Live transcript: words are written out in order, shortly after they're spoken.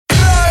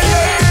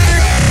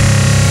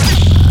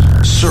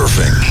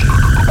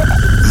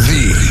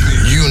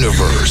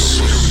universe.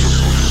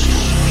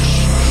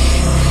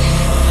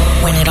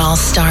 When it all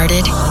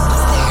started,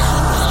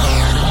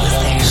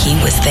 he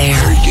was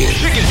there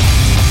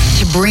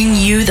to bring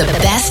you the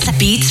best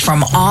beats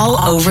from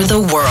all over the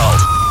world.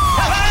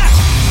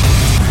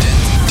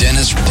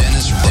 Dennis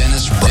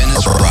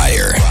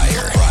Ryer.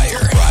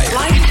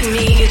 Life to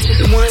me is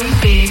just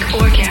one big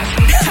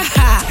orgasm.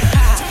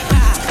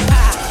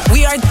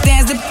 We are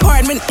dance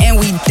department and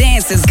we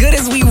dance as good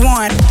as we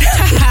want.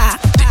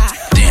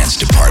 Dance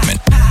department.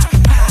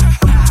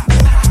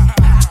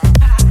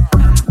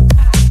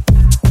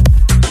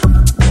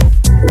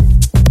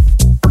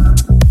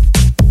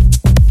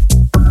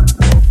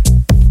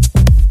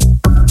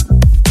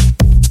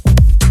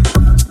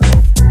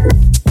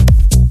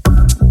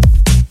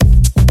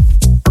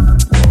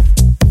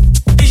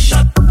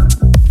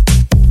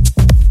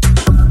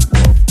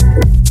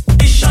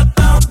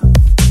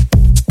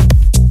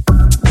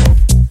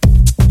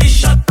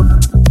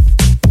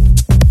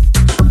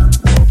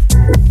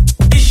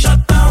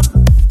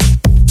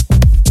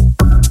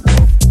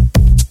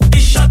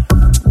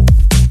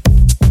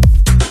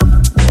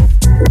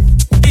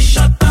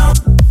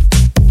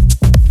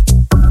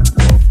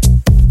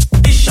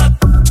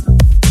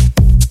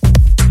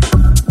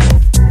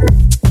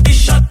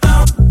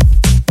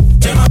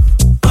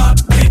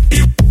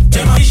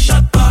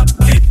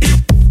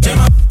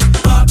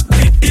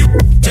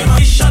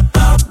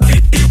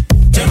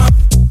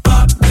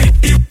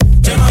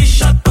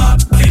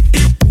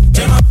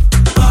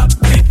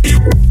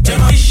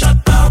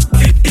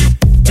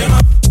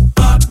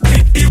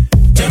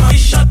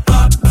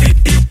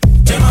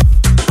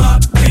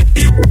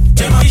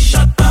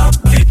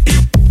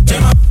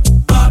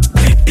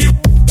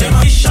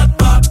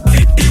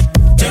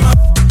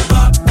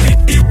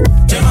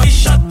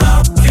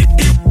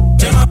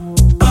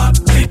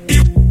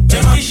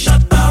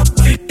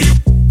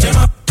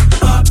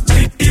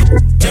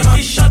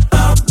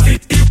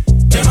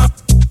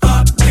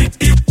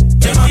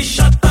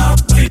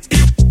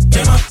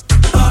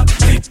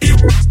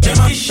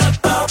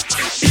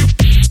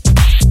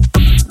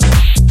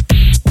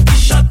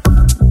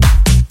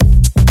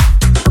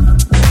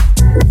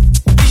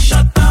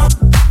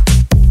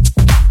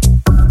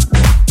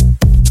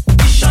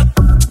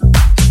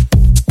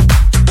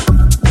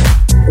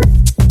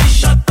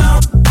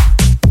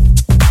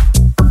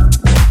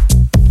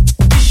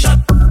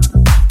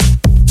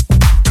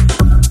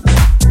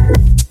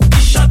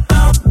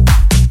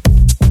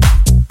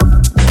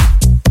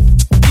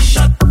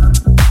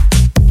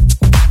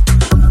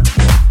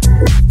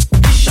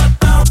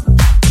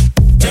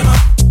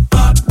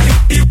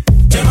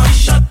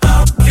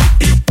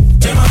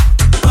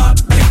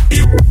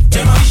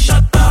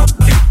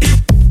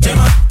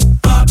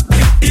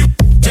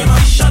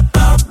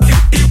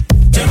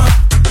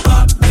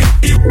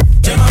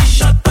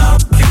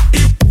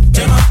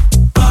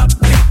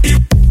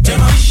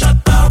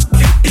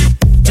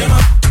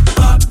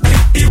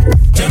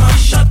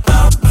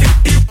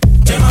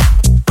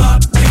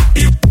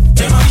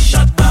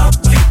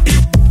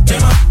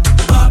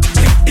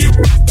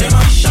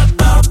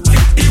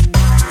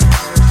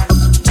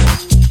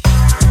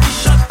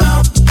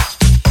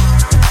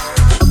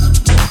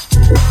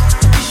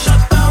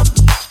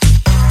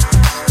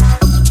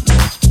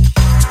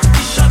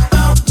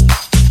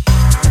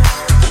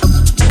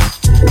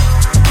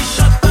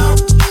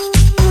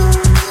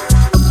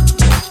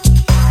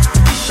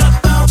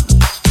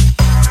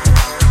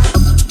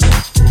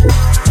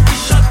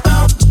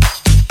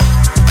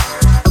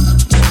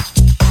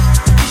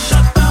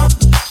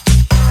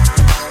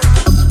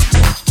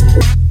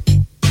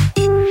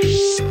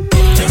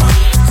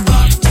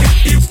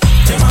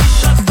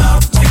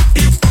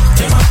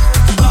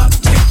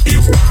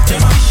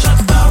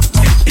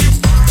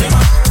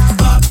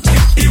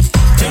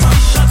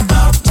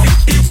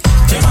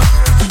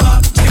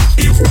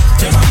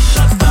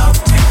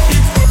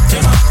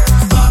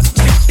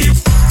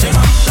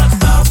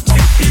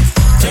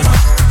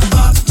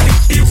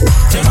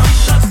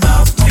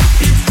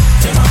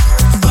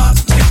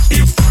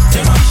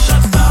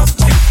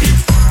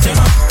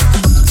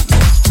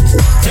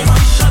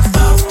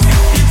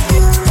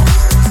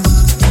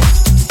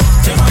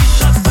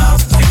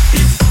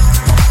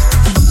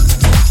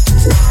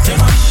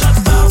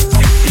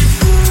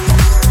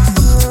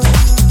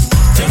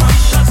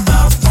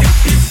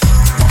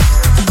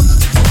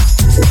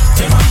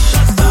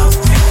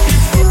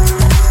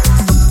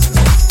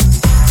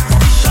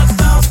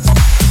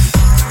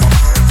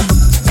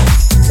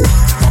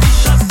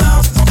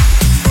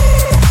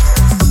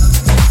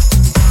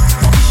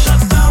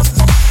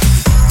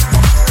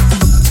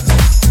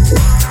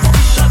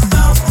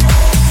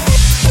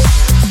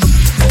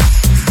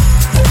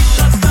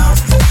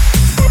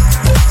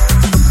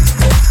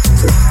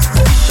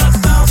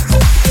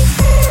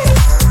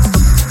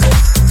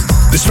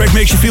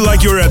 Makes you feel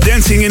like you're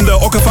dancing in the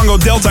Okavango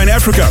Delta in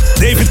Africa.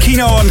 David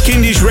Kino on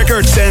Kindies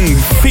Records and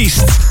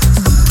Feast.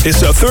 His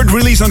third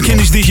release on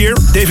Kindies this year.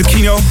 David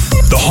Kino,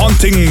 The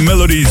Haunting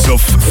Melodies of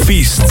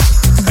Feast.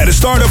 At the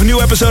start of a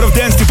new episode of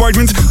Dance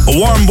Department, a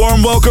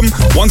warm welcome.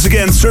 Once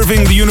again,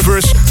 serving the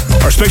universe.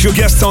 Our special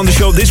guests on the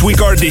show this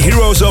week are the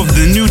heroes of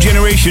the new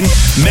generation.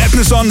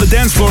 Madness on the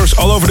dance floors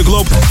all over the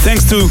globe,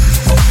 thanks to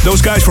those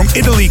guys from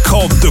Italy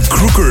called the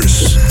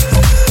Crookers.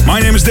 My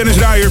name is Dennis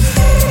Ruijer.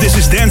 This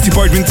is Dance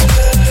Department.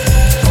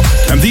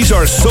 And these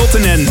are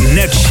Sultan and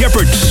Ned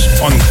Shepard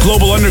on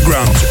Global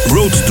Underground,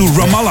 Road to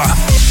Ramallah.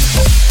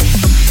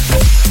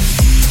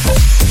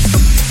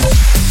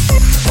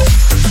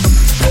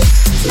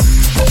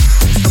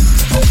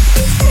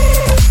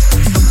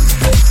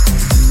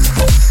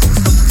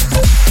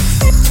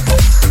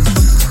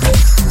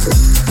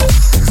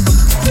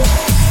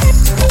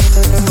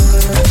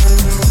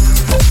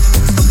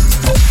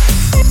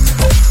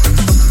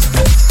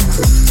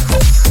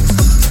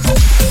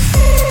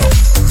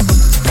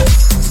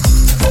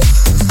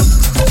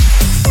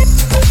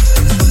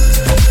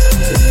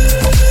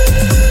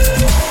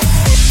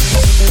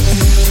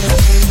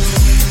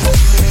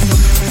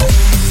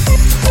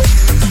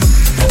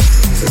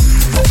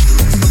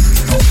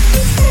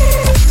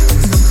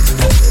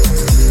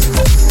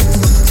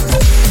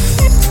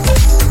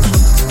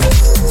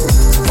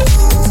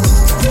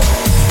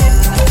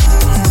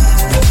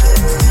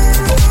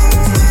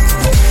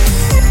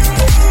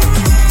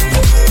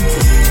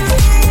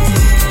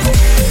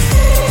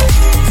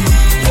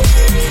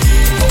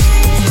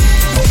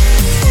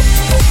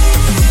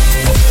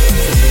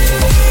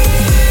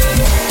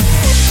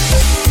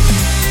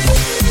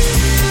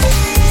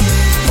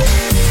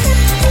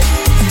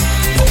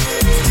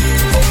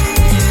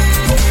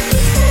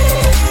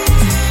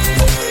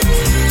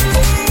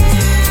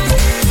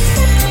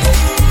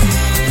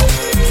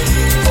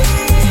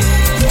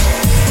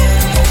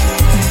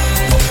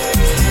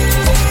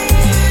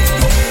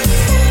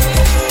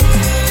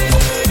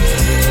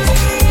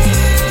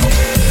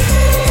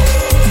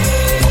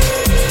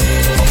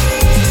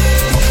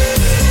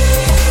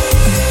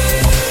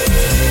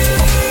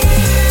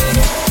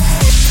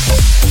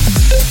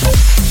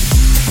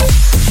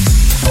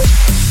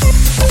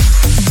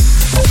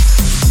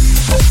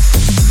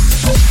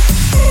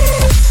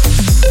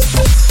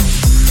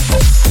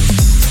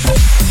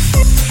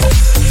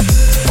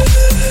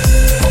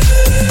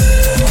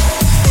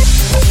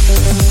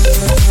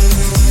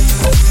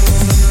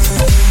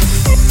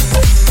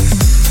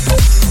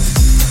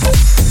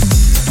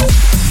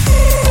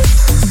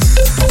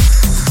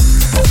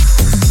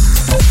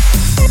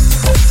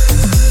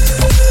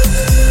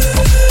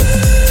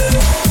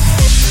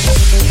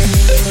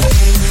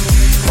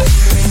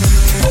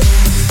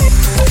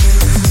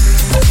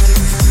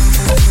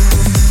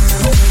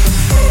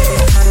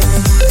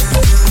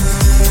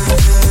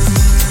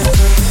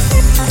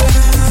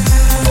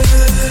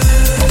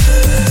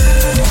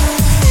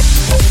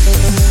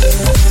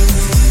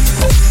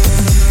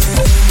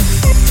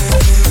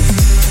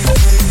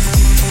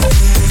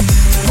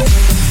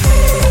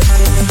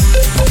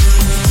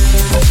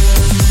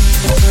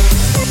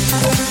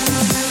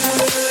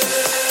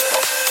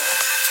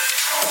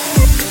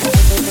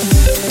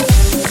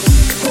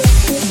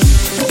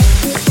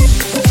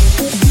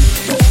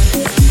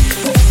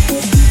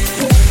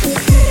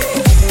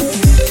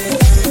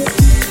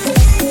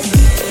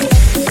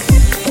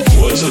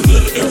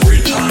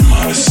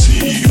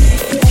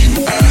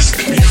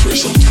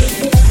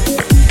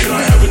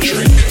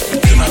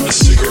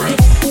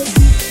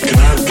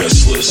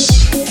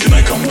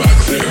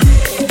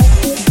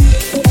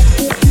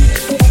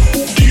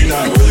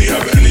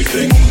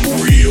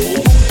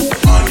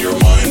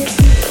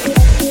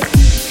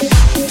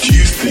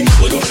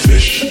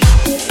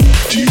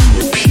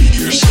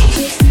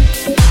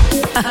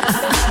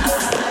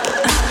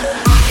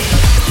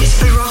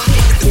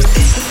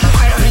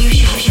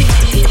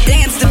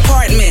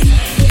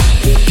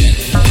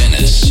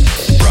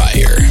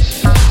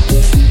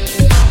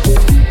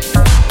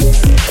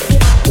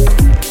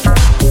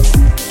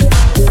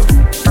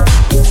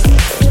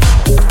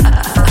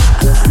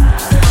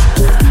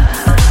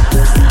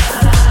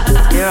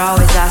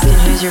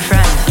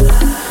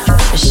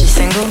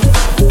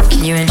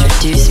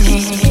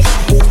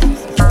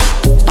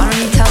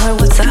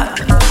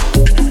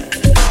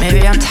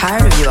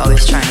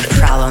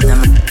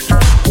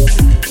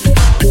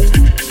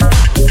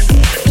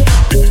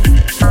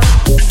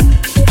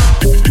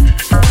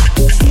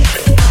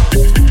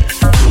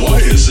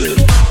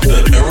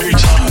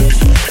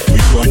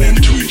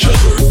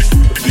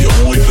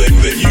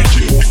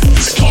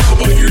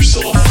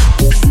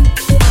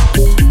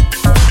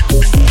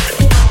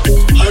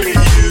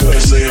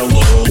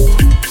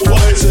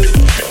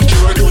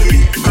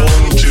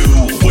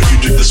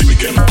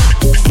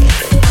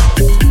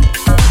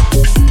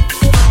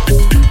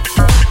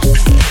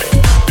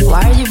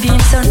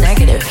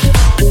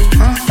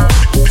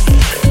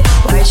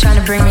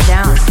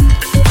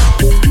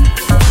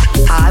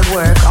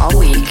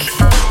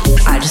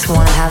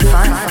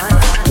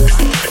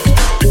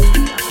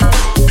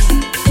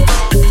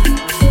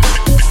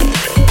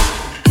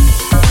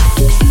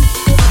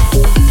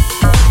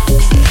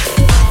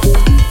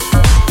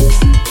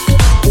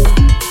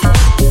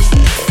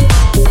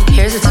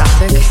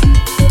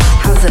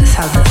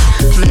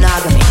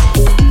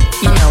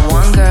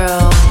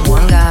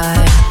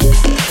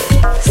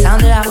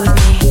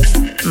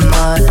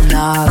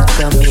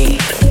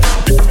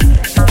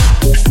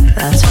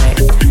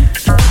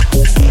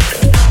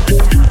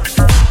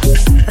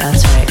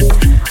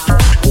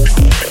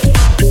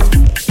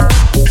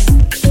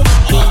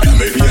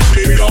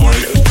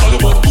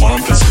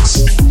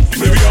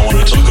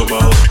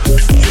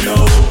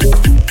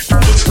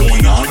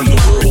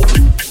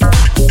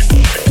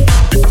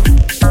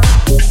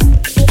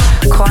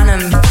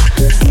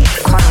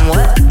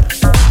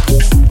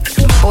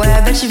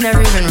 you've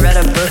never even read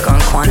a book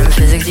on quantum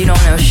physics. You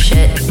don't know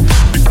shit.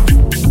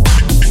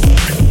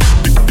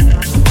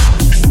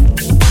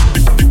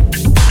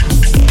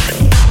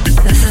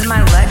 This is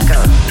my let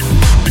go.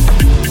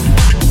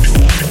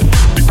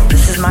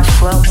 This is my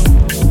flow.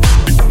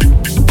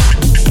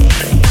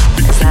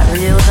 Is that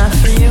real enough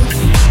for you?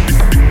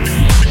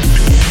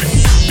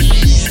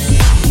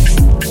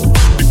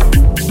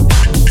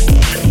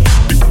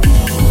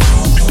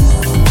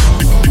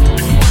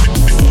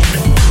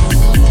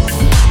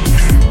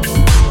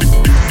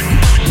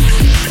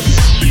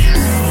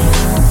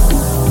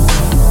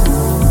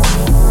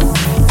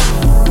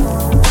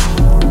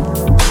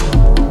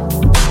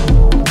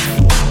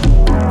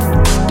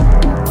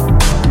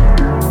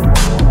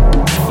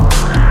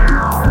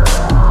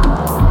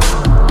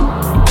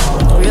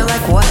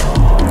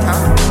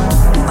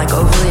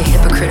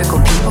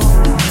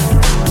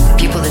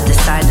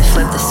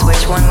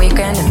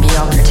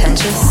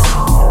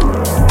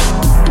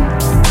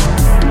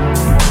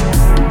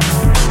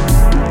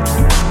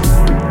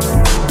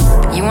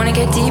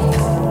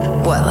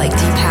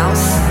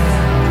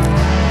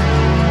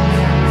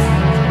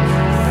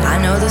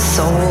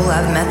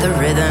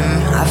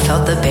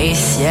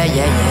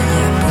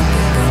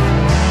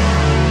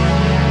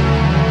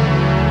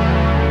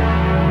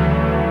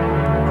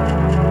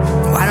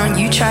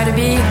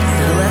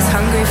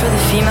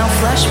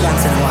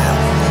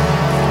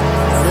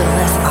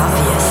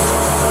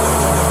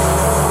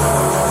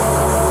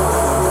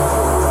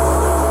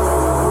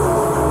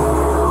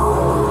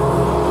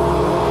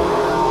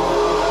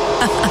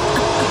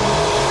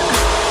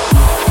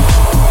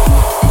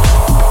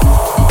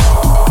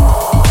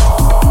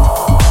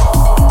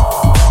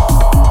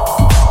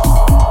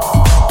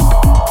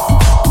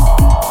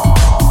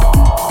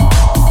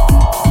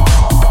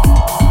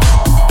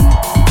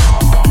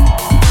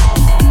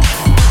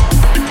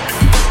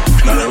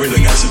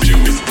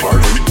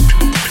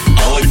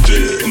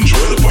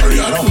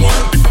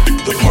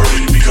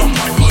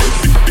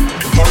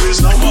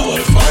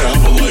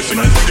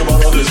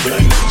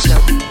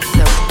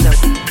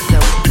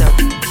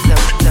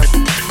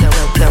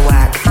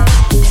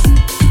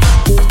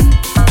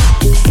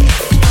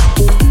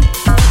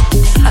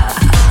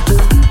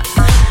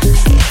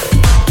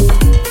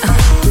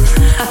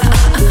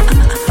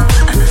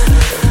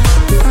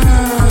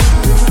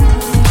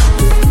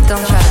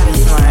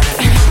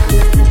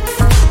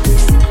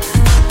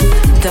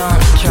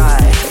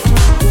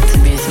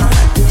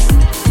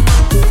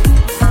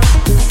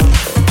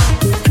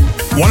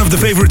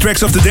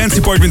 Tracks of the Dance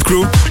Department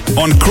crew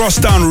on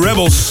Crosstown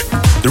Rebels,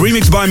 the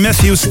remix by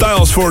Matthew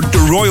Styles for The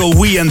Royal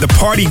We and the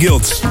Party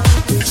Guilds.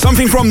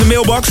 Something from the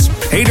mailbox.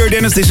 Hey there,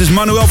 Dennis, this is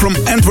Manuel from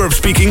Antwerp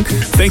speaking.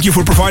 Thank you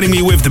for providing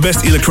me with the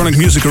best electronic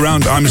music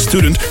around. I'm a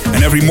student,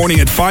 and every morning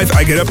at 5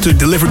 I get up to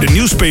deliver the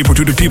newspaper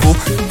to the people,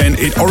 and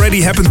it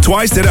already happened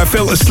twice that I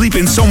fell asleep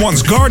in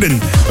someone's garden.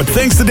 But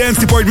thanks to Dance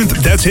Department,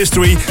 that's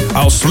history.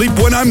 I'll sleep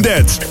when I'm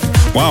dead.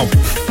 Wow.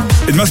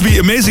 It must be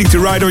amazing to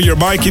ride on your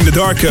bike in the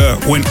dark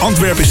when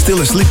Antwerp is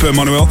still asleep,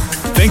 Manuel.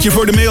 Thank you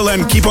for the mail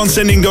and keep on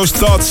sending those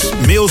thoughts,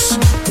 mails,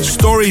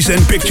 stories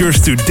and pictures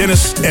to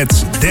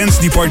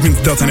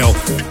dennis@dancedepartment.nl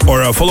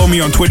or follow me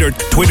on Twitter,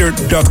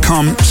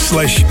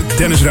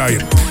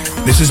 twitter.com/DennisRuijer.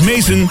 This is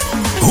Mason,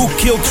 Who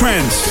Killed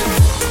Trance.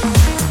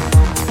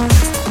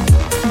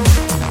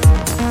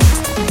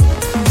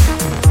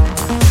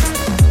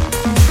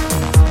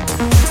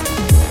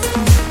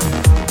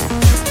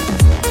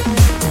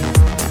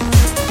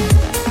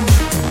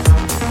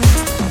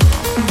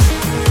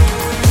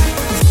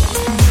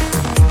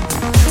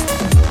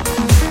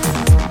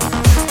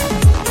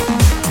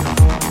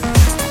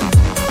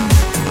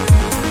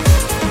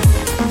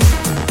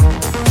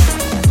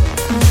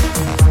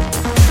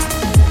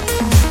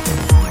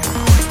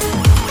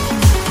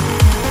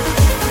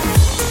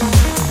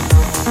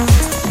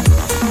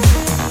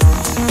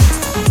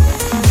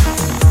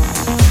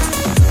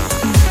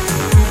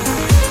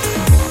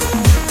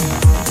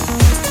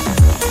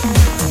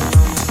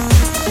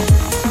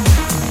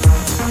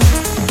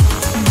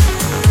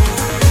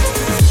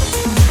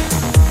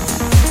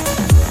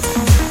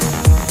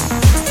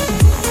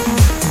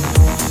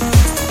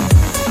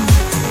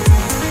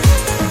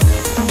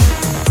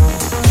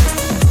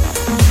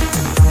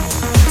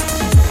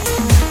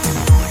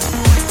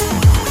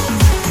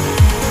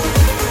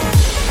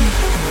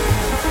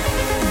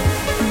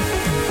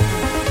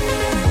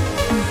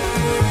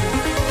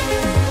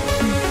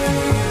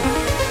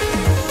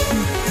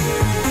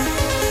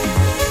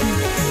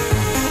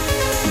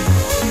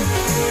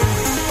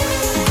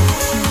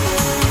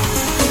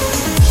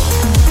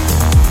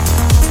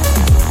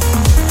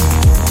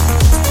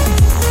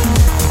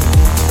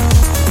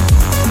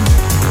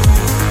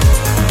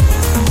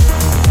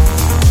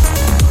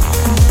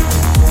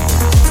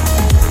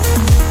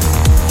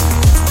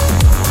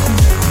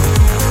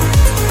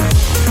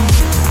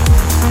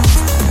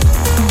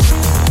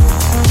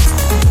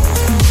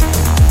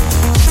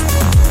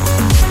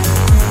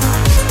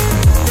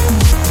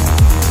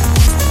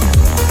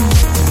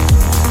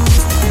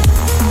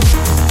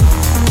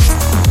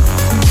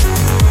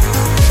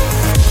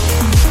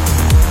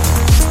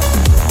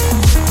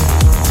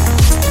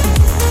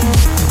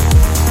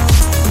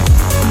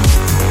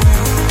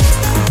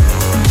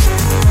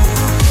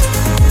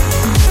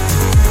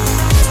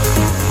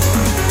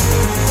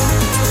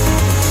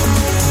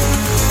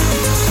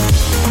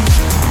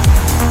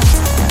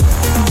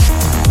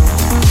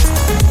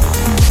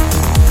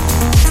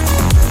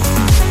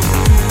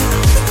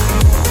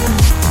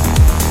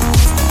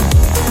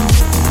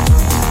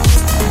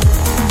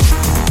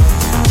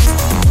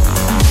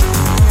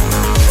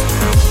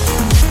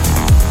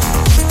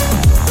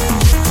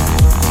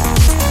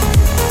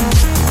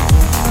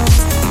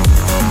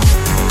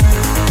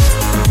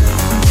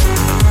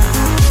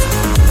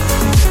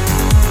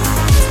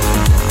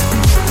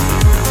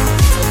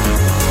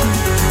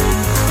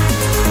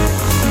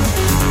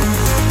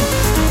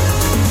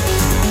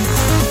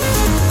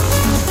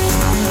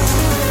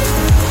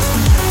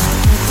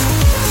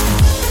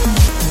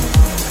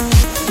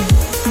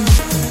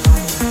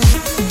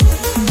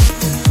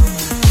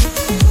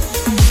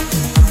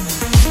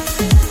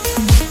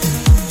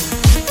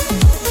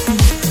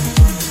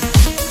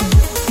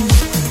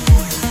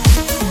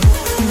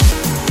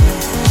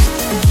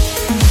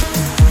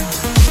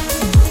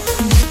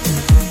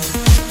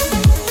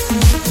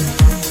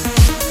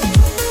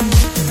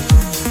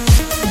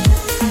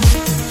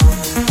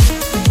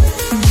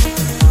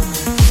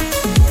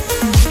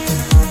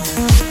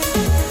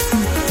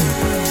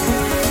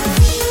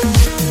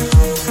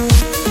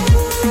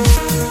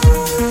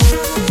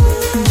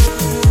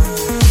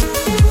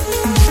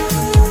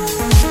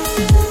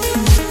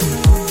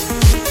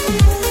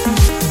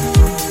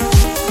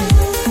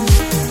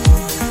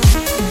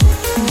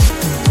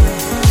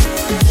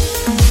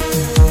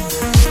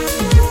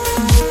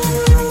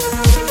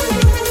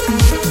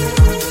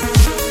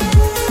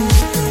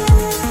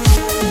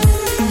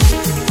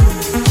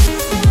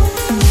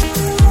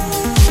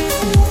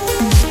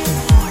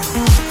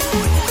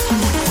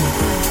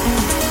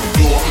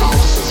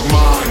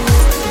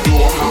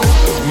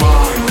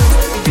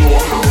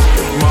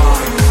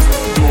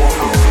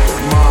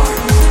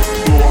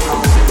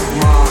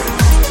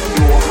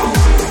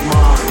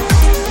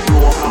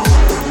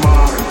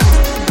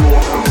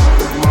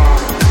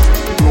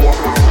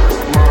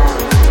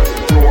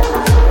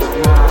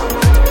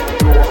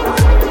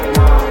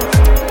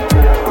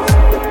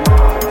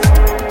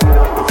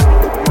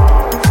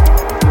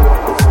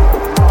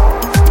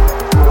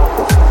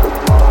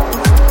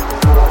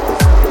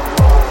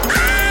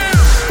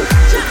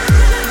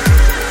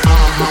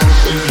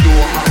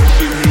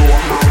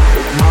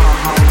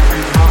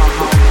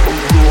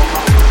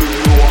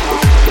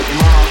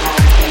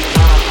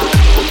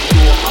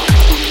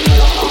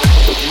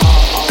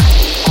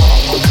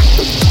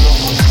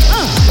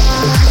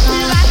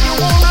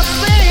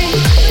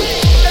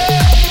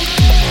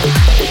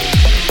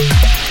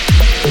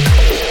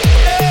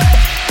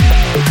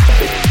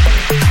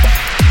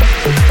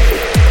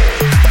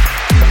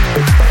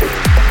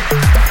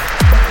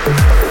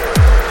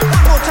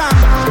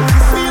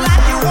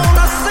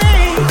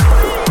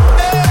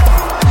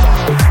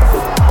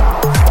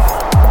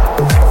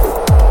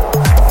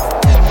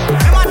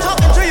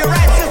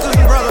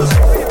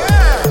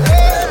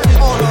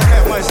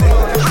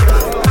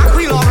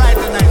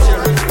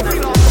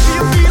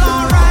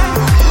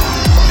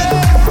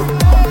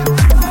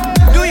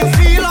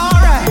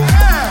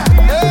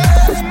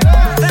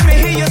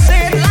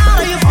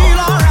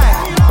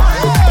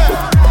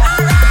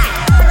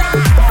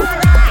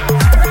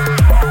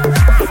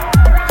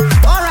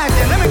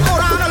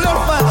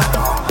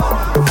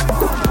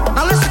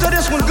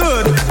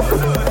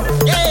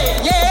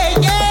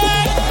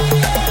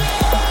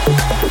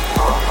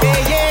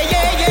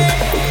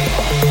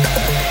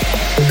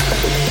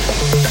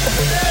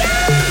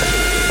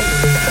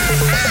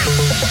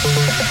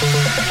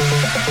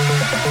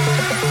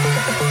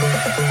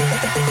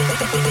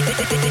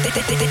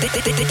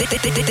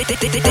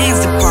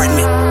 Dance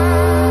Department.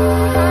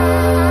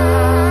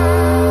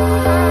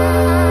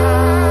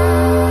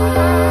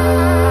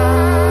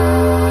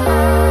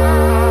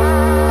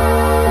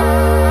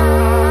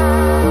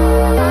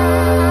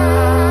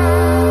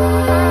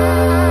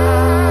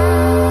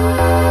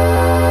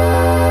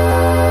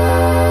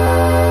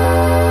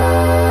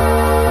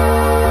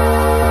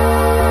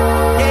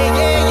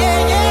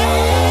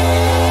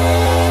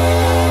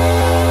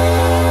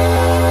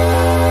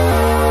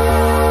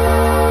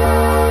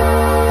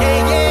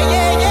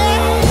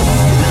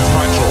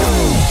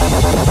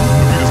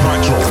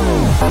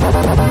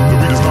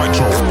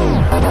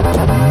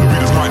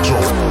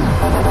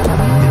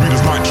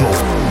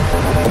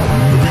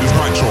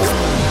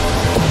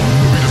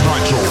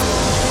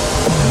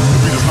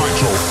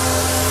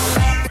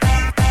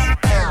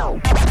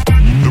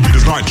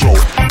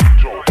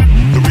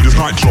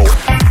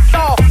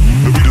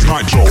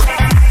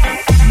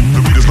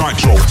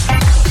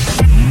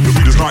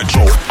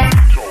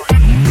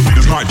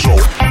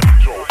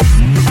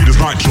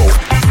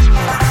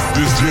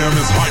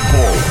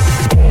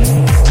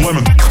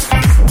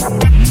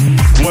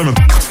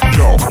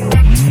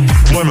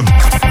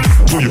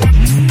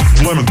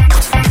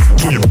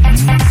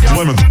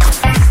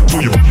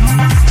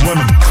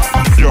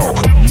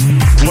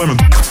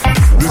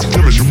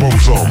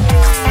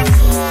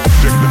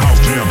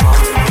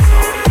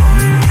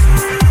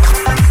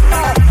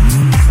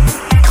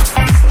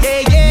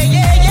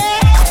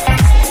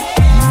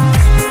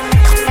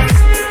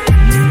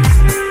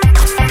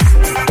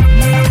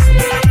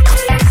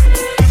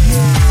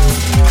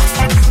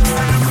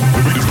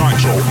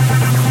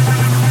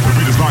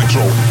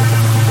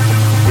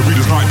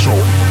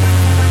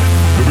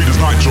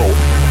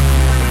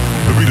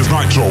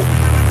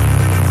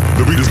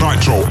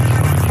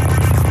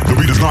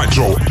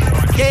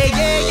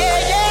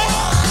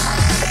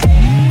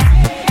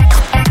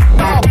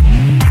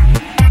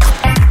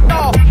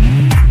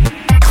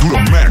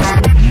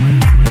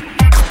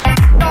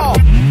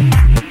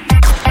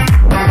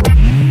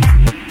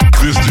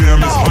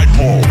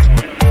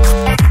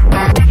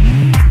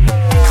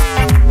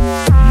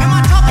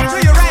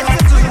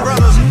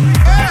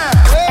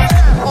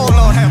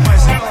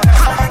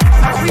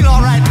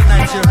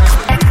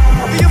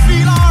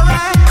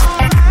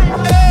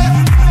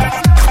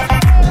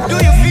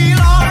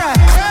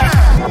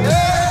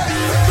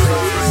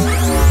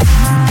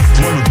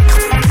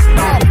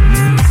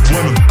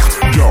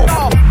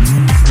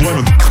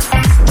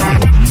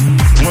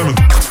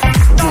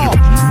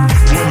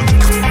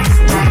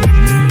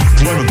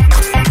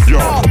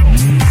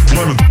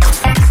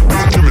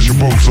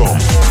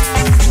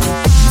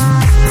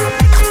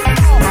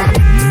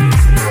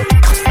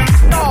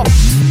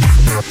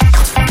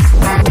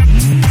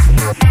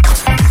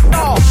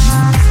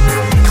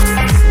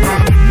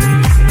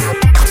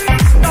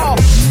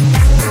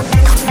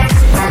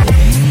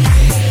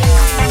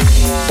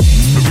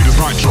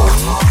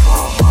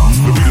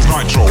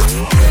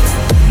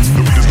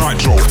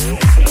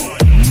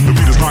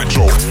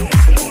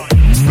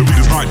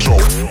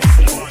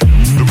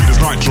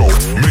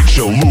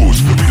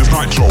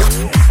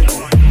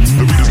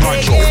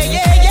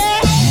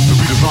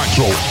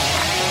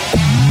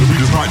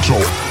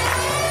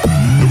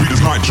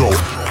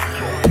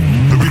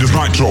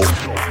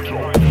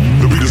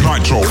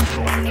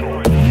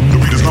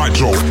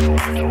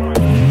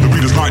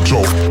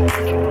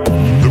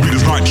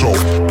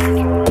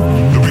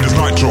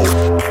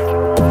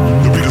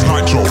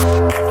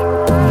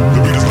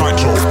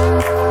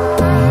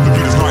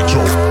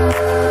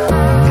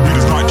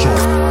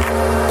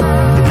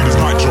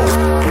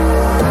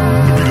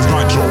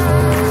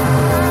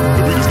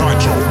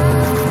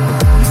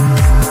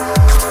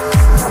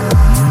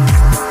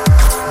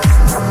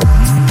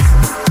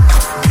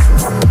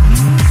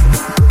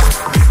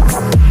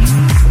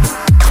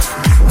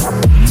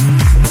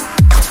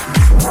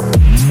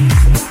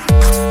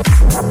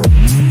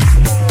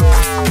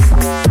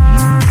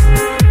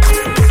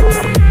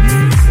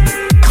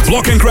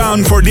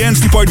 For Dance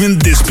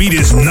Department, this beat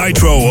is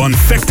Nitro on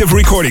Factive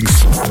Recordings.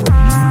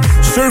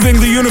 Serving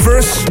the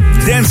universe,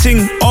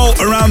 dancing all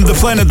around the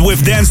planet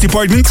with Dance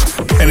Department.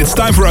 And it's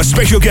time for our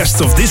special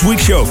guest of this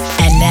week's show.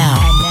 And now,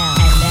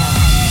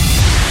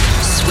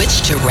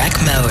 switch to rec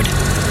mode.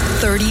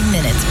 30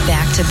 minutes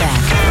back to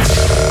back.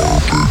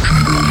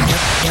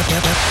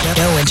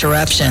 No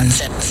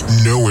interruptions.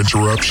 No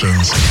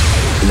interruptions.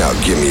 Now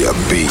give me a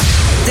beat.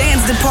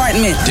 Dance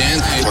Department.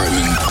 Dance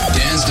Department.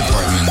 Dance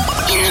Department.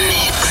 In the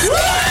mix.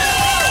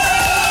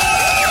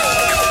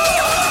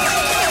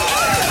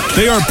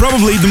 They are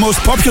probably the most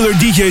popular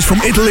DJs from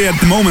Italy at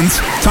the moment.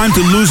 Time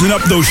to loosen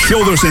up those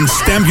shoulders and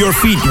stamp your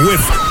feet with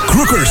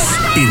Crookers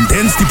in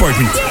Dance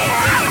Department.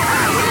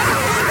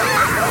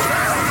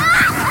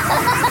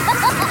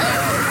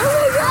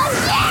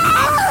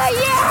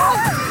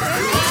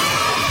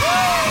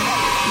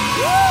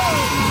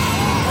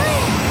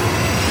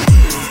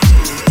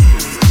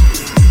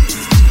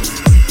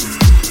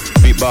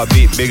 Beat Bob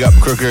Beat, big up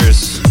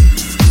Crookers.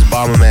 This is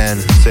Bomberman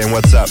saying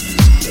what's up.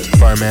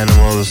 Farm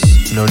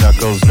animals, no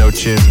knuckles, no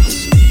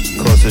chins.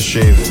 closest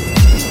shave.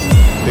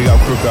 Big up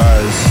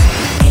Crookers.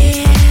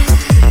 Yeah,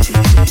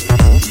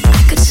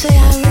 I could say I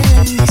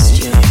really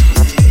missed you.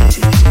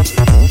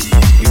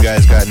 You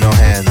guys got no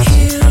hands.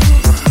 You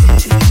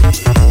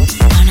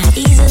are not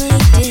easily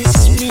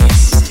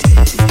dismissed.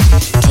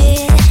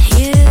 Did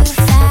you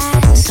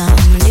find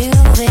some new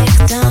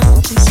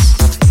victims?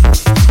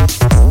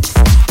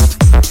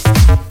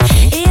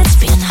 It's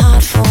been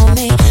hard for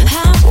me.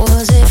 How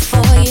was it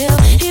for you?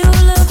 You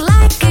look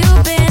like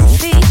you've been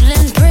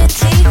feeling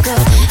pretty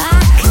good. I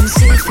can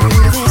see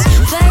through this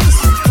face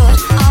you put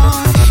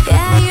on.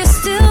 Yeah, you're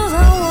still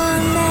the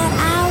one that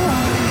I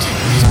want.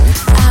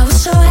 I was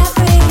so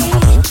happy,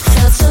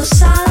 felt so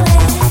solid.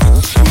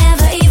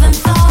 Never even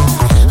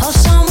thought of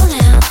someone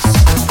else.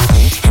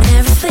 And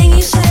everything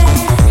you said,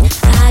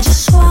 I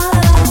just swallowed.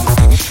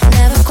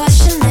 Never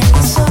questioning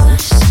the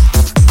source.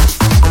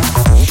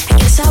 I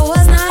guess I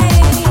was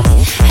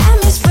naive, had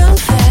me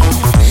spoon-fed,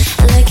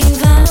 licking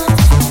venom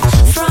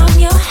from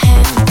your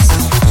hands.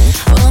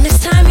 Well,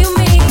 next time you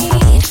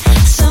meet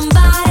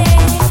somebody,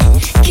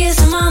 kiss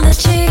them on the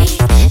cheek,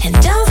 and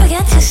don't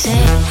forget to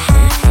say hi.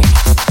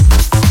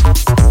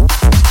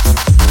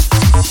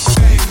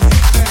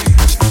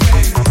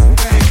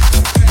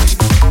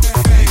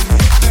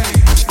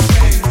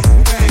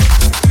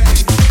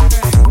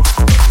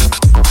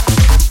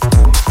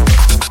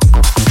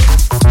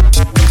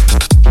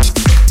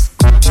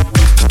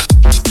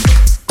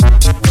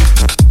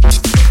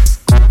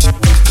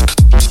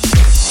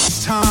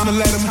 Time to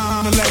let him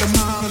have it. It's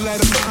time to let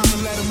him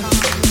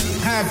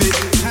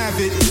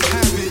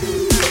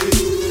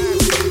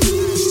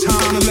It's time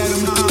to let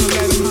him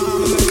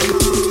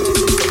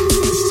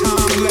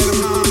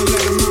have it.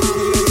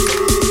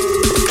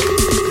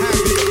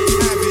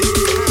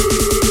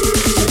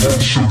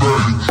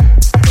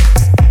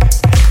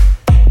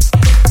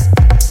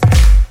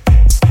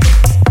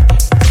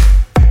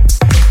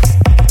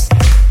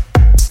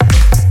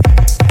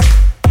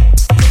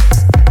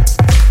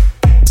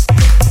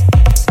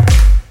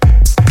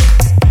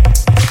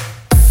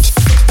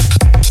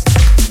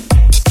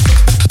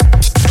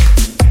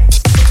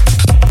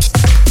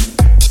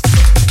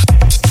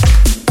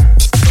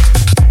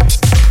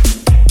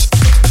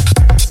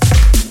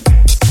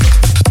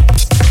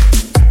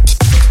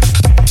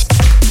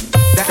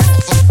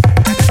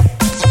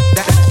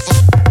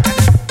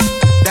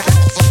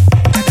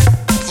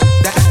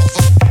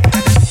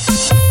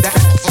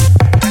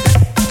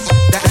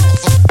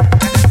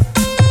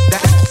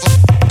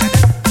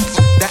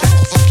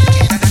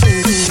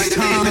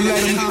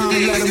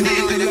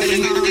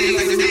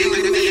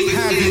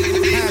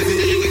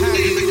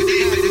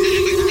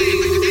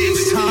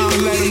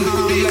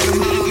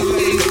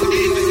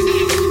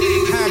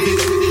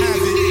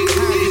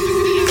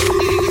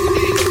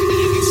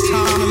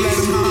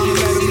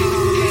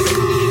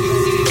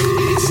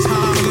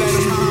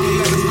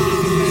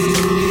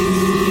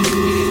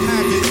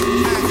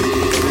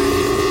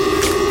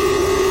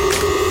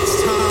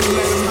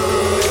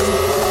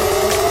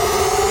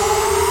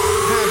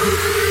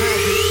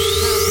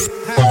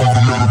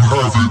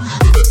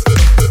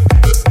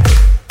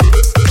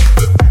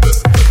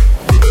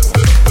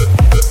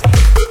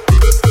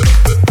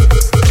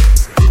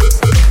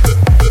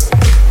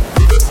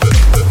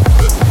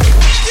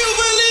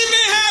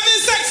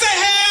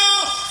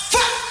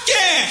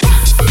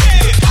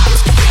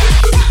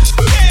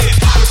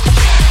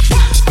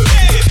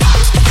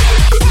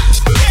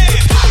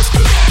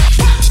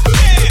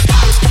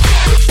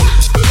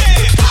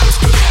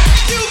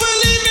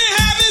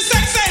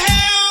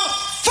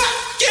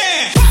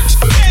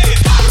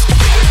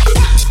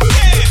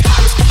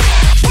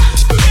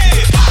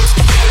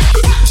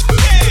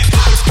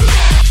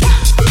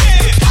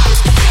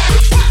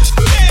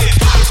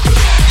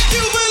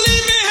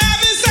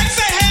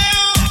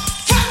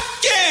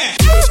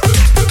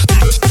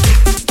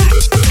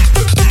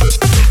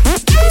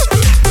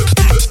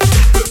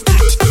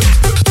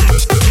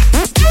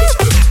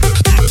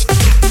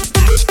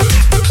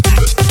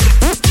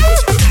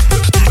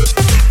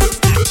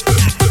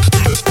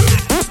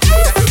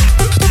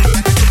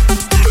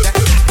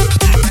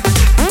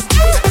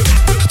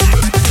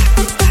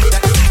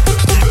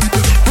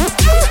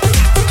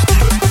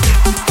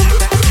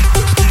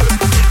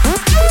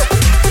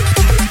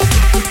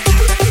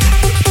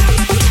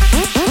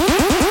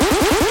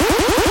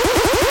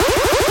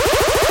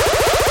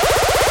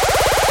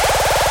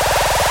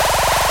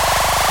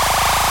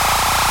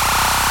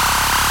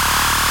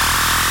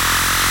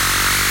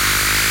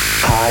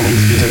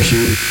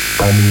 Execute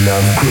by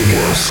Madhouse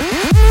Crookers.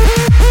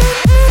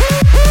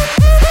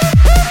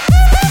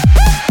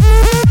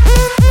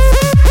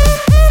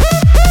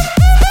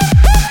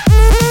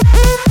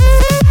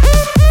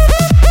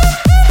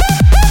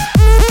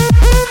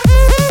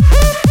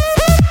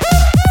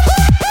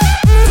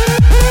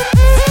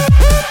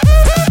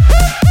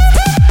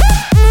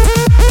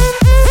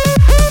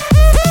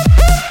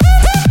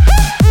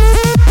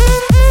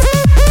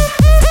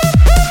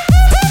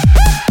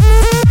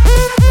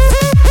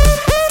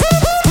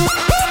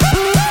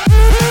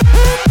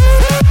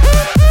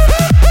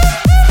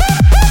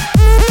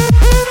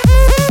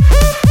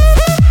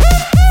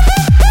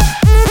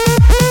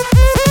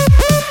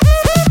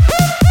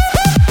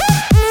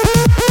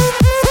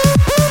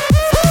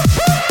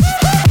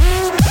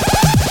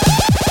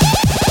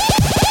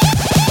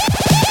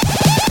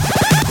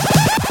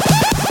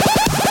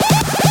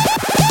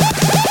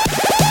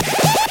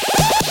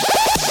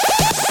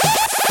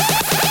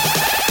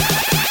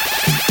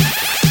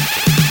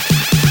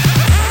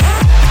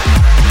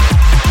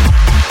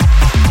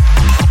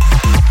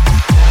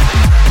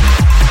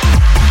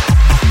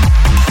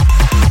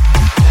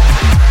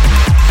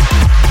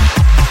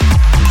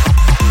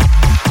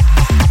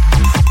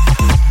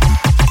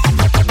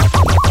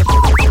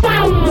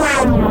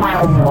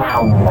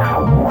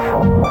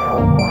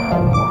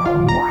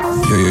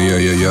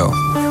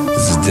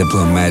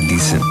 Diplo, mad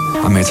decent.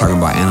 I'm here talking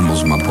about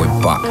animals with my boy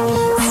Bach.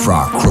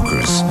 Frog,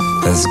 Crookers.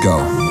 Let's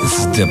go. This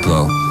is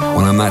Diplo.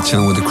 When I'm not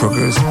chilling with the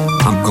Crookers,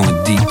 I'm going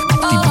deep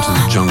into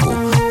the jungle.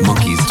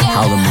 Monkeys,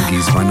 howler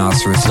monkeys,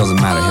 rhinoceros, doesn't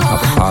matter.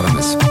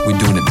 Hippopotamus, we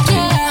doing it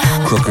big.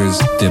 Crookers,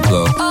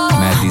 Diplo,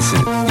 mad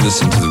decent. You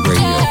listen to the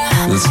radio.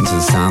 You listen to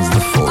the sounds of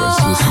the forest.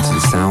 You listen to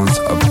the sounds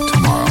of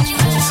tomorrow.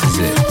 This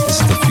is it.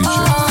 This is the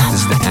future.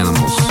 This is the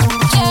animals.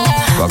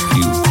 Fuck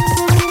you.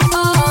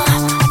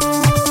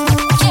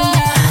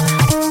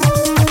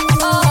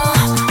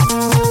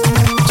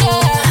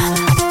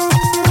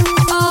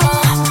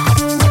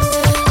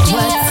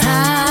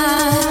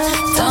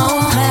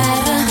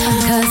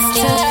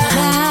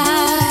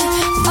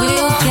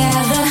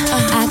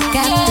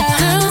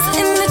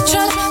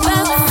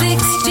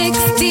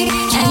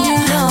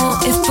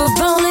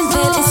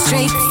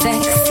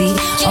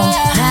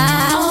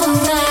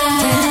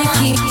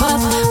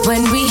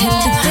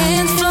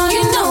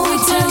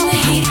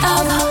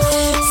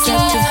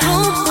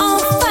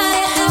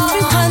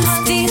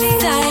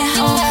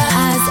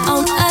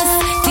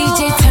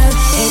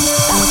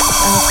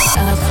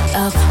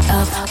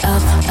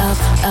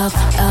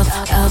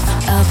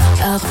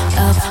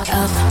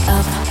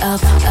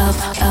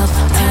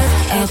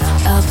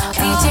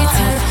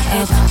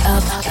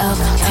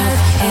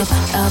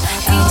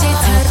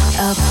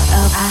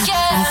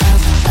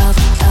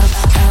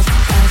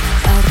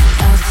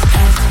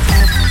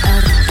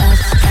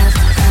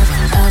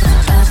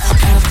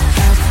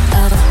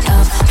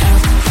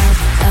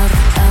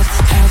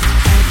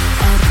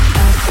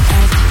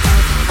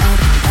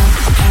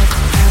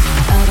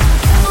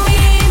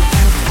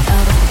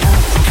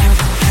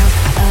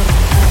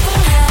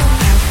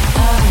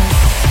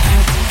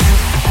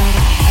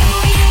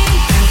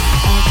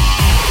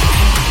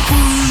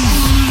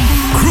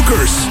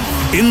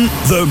 In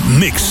the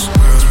mix.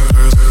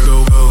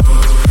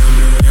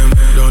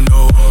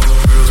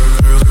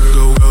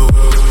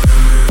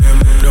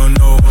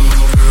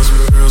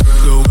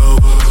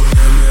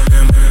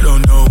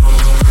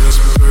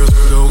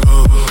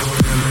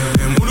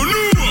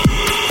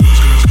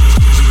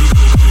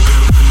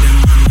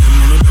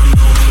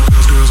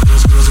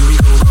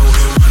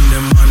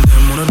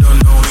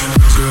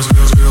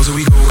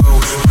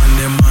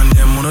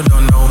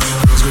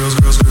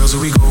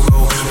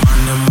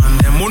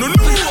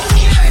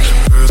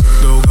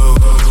 Go, go.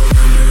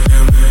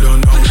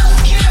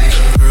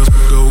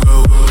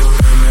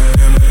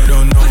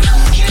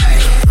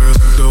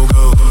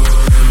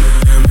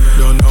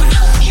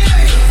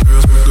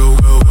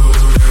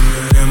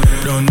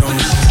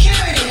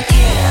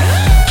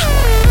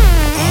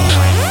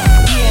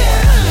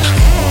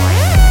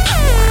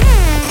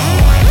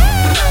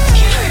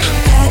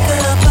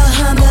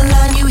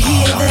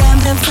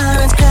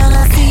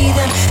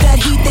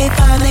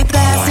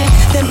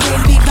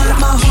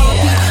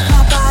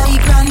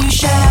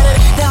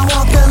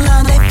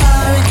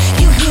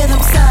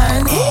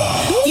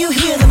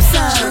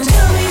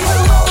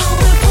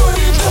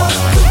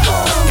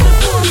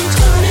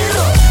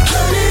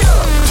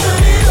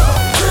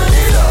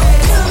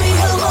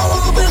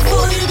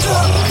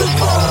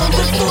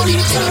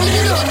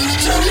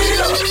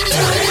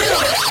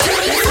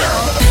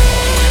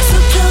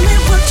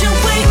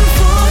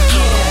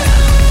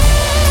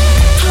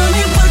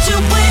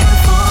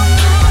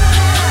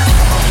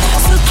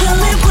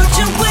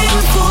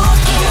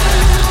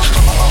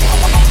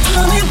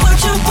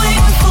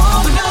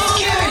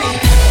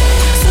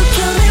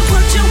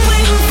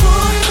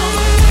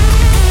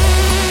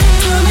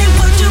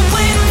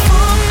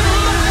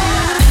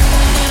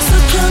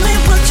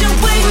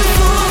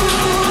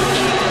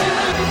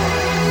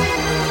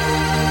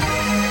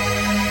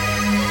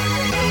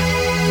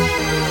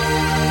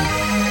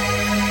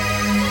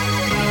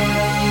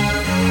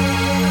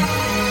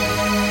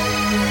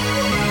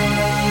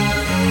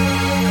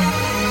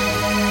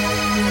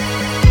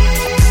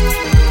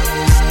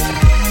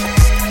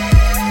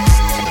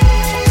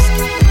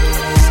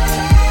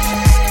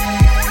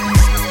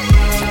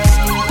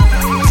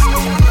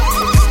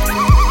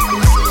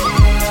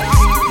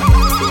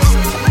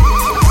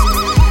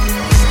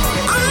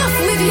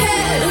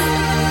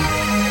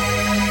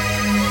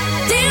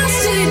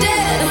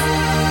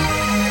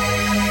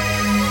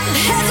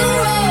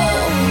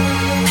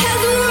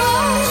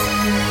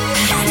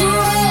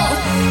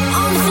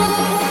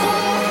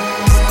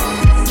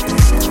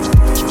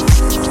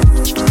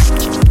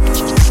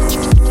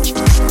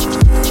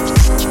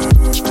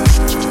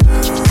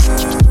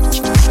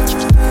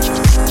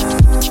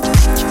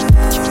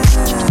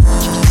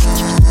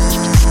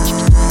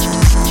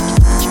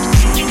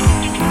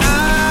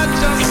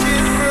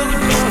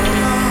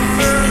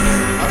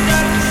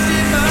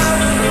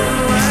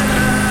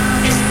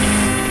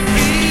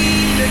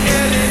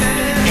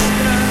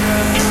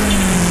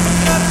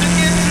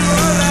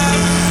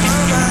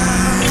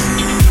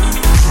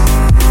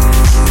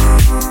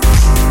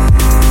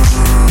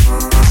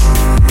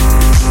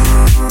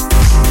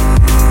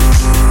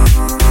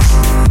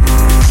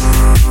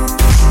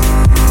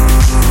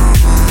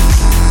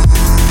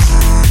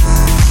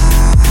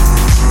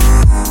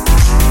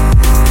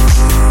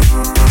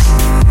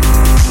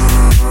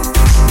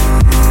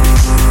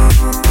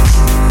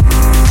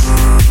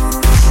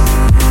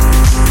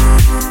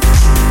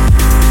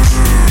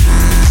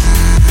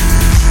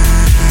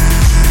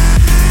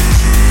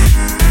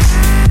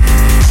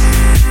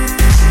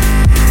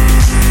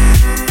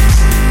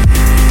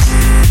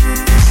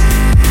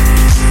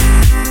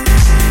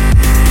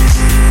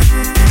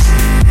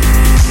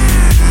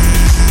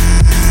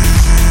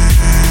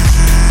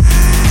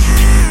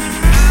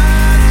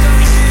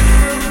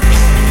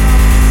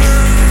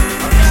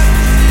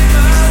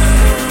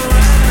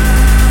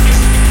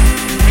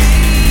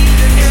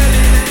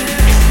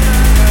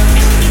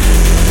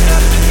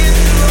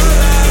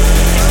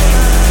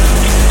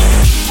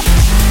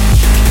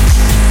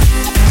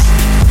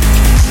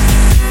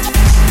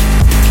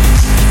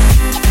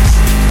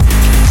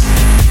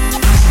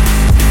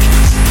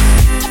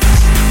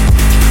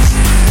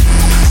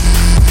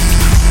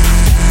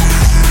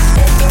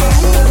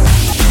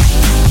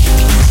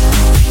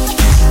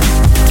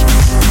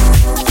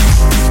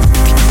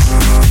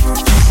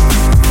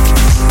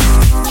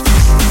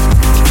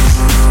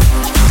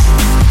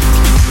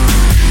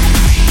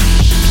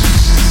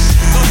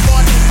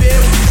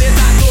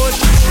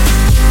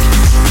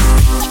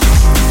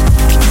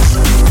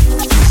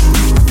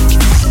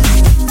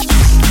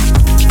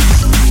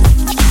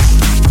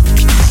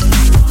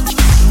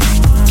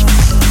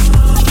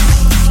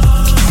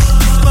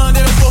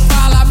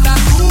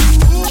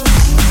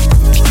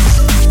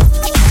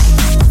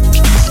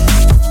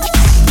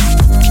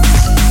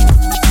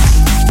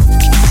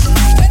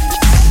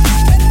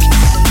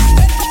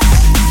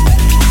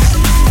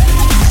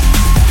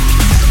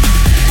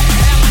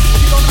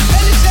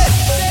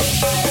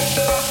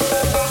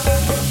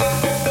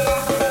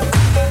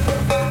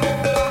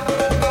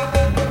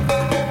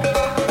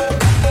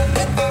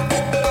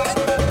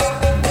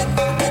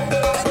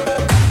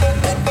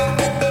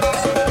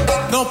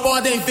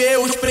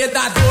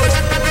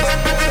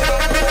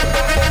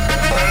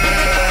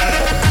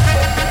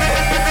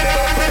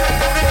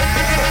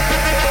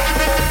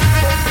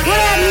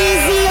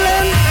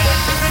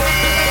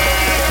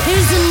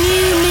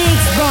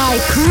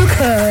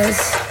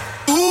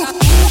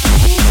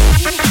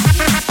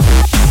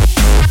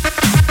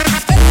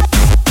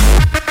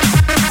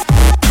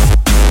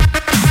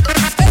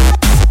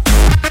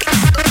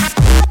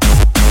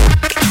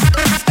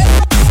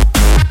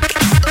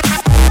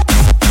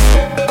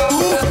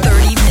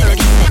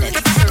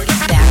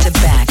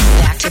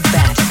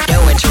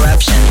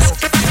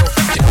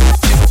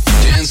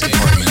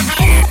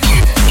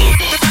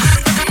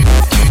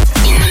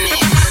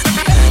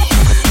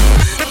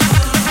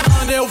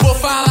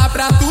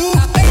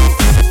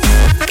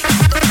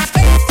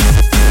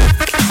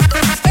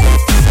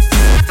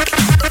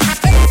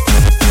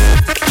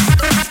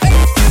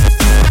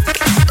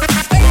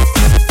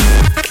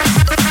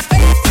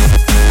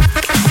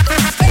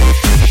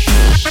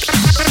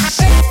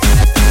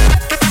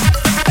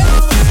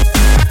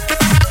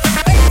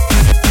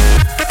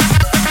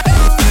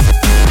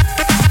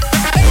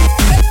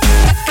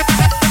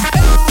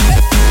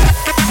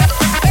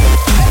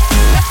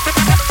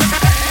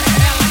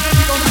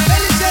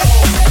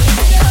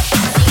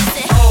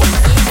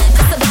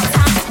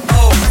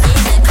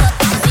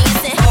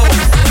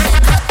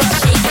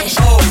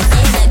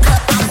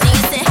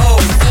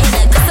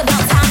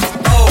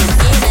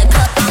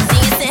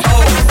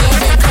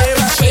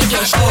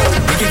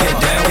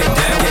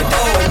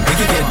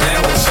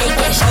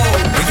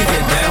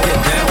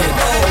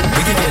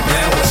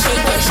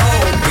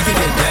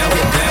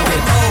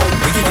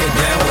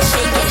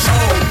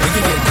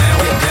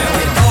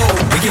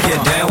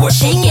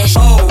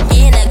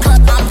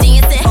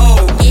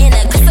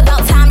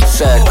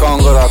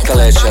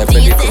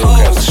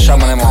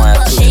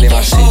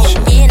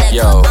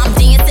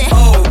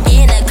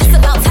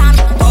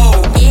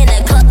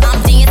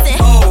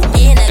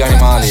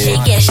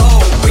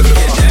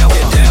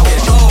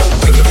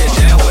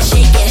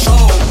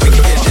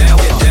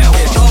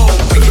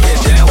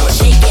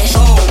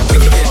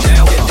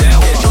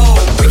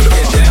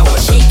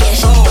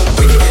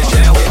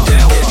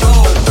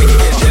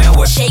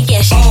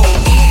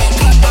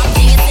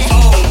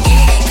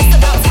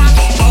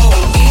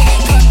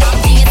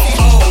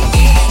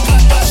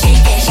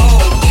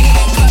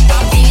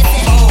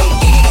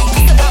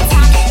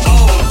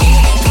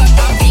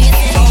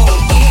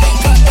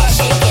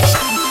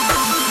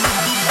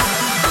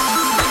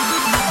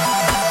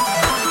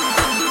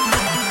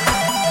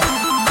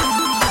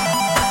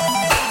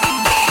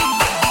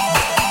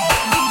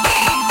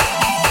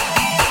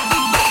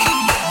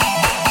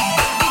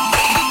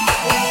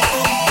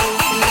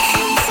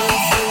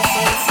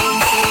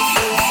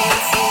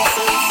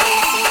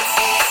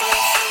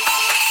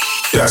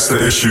 That's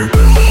the issue.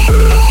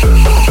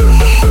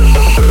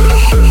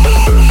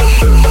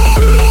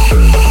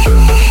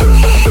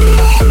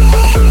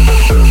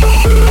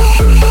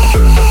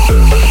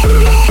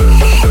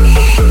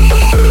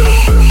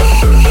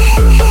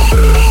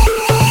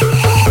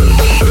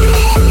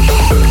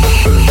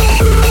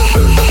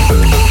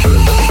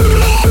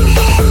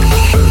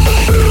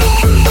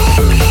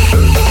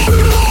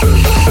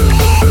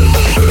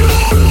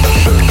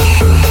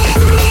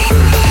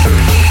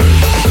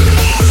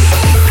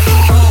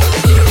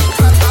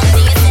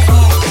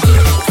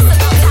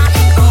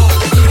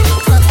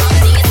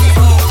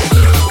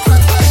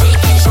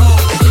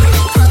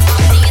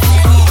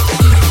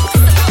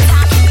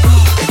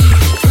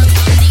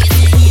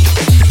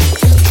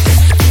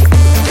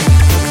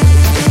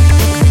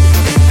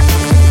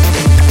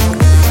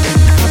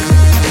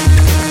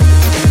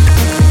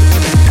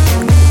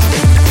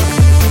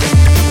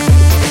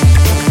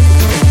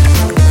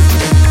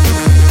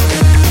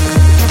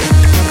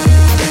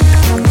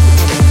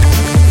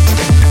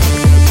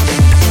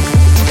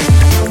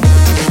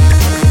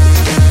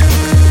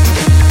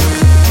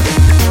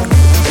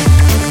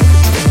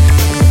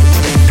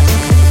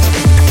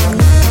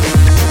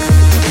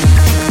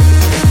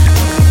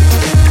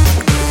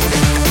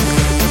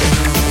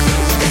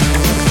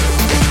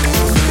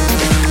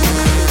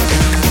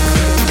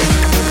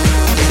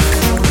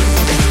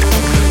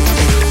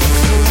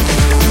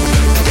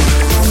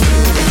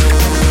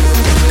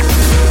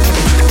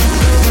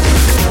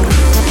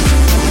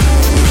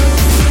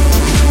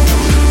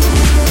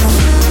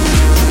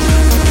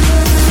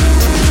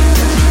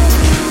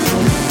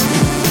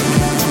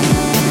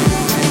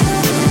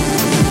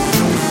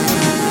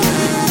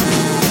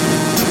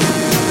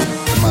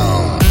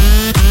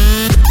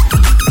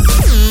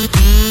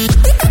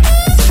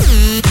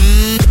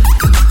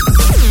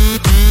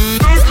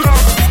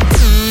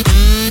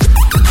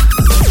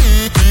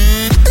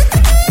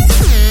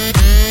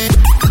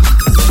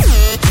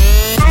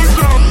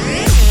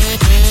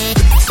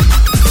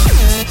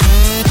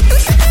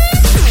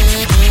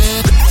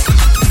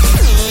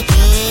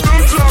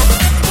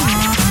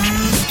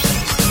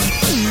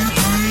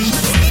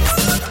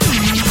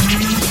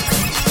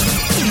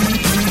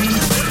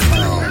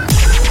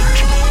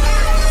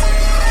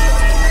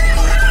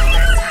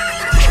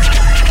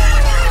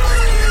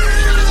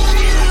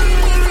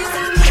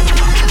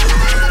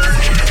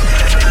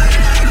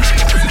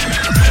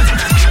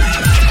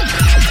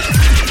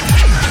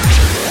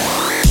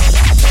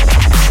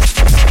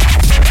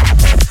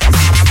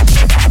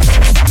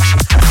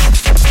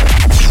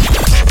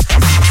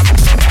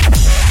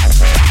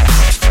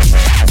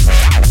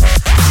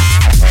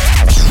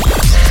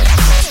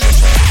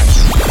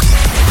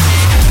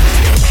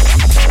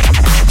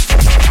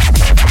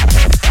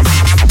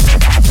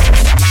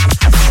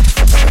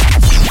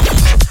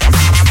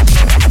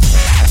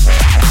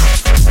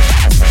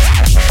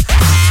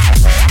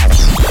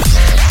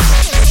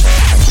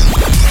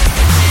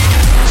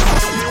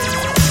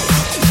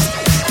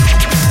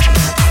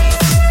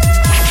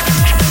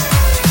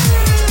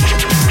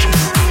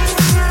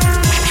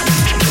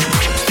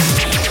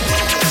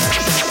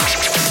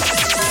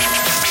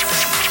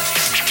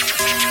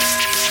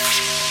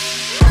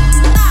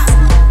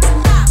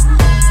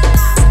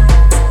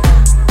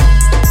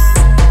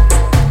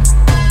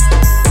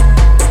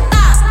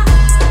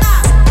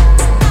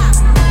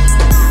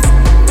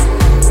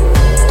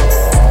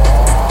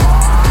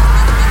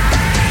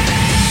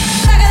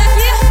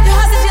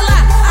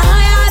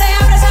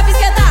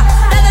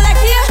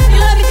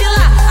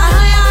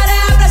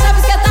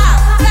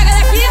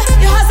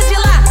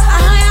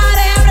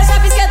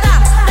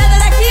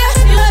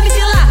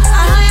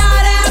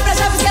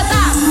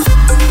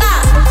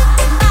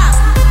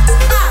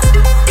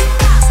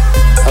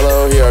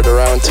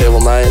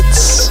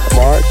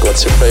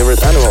 What's your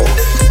favorite animal?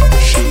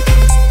 Sheep.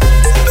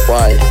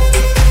 Why?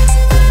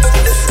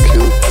 It's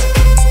cute.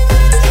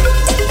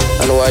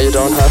 And why you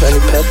don't have any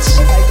pets?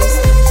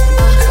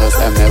 Because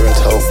I'm never at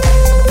home.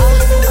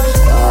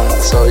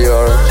 So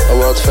you're a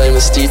world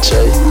famous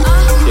DJ?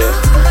 Yeah.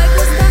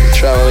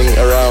 Traveling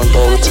around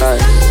all the time?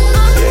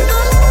 Yeah.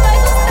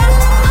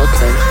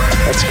 Okay,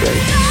 that's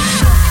great.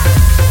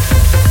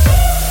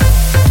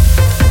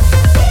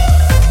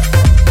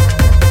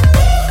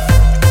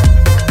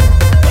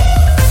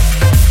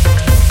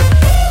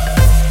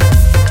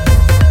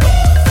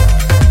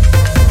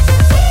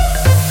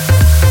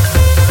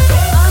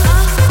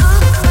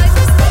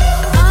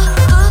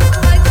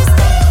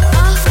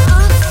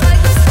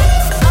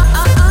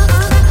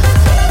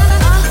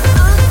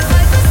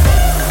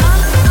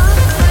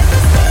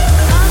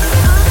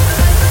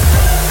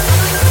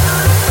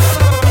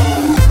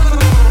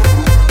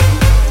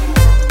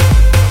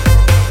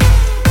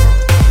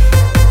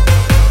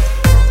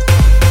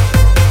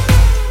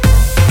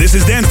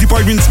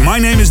 My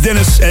name is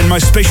Dennis, and my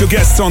special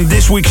guests on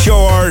this week's show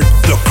are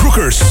the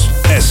Crookers,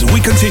 as we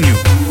continue.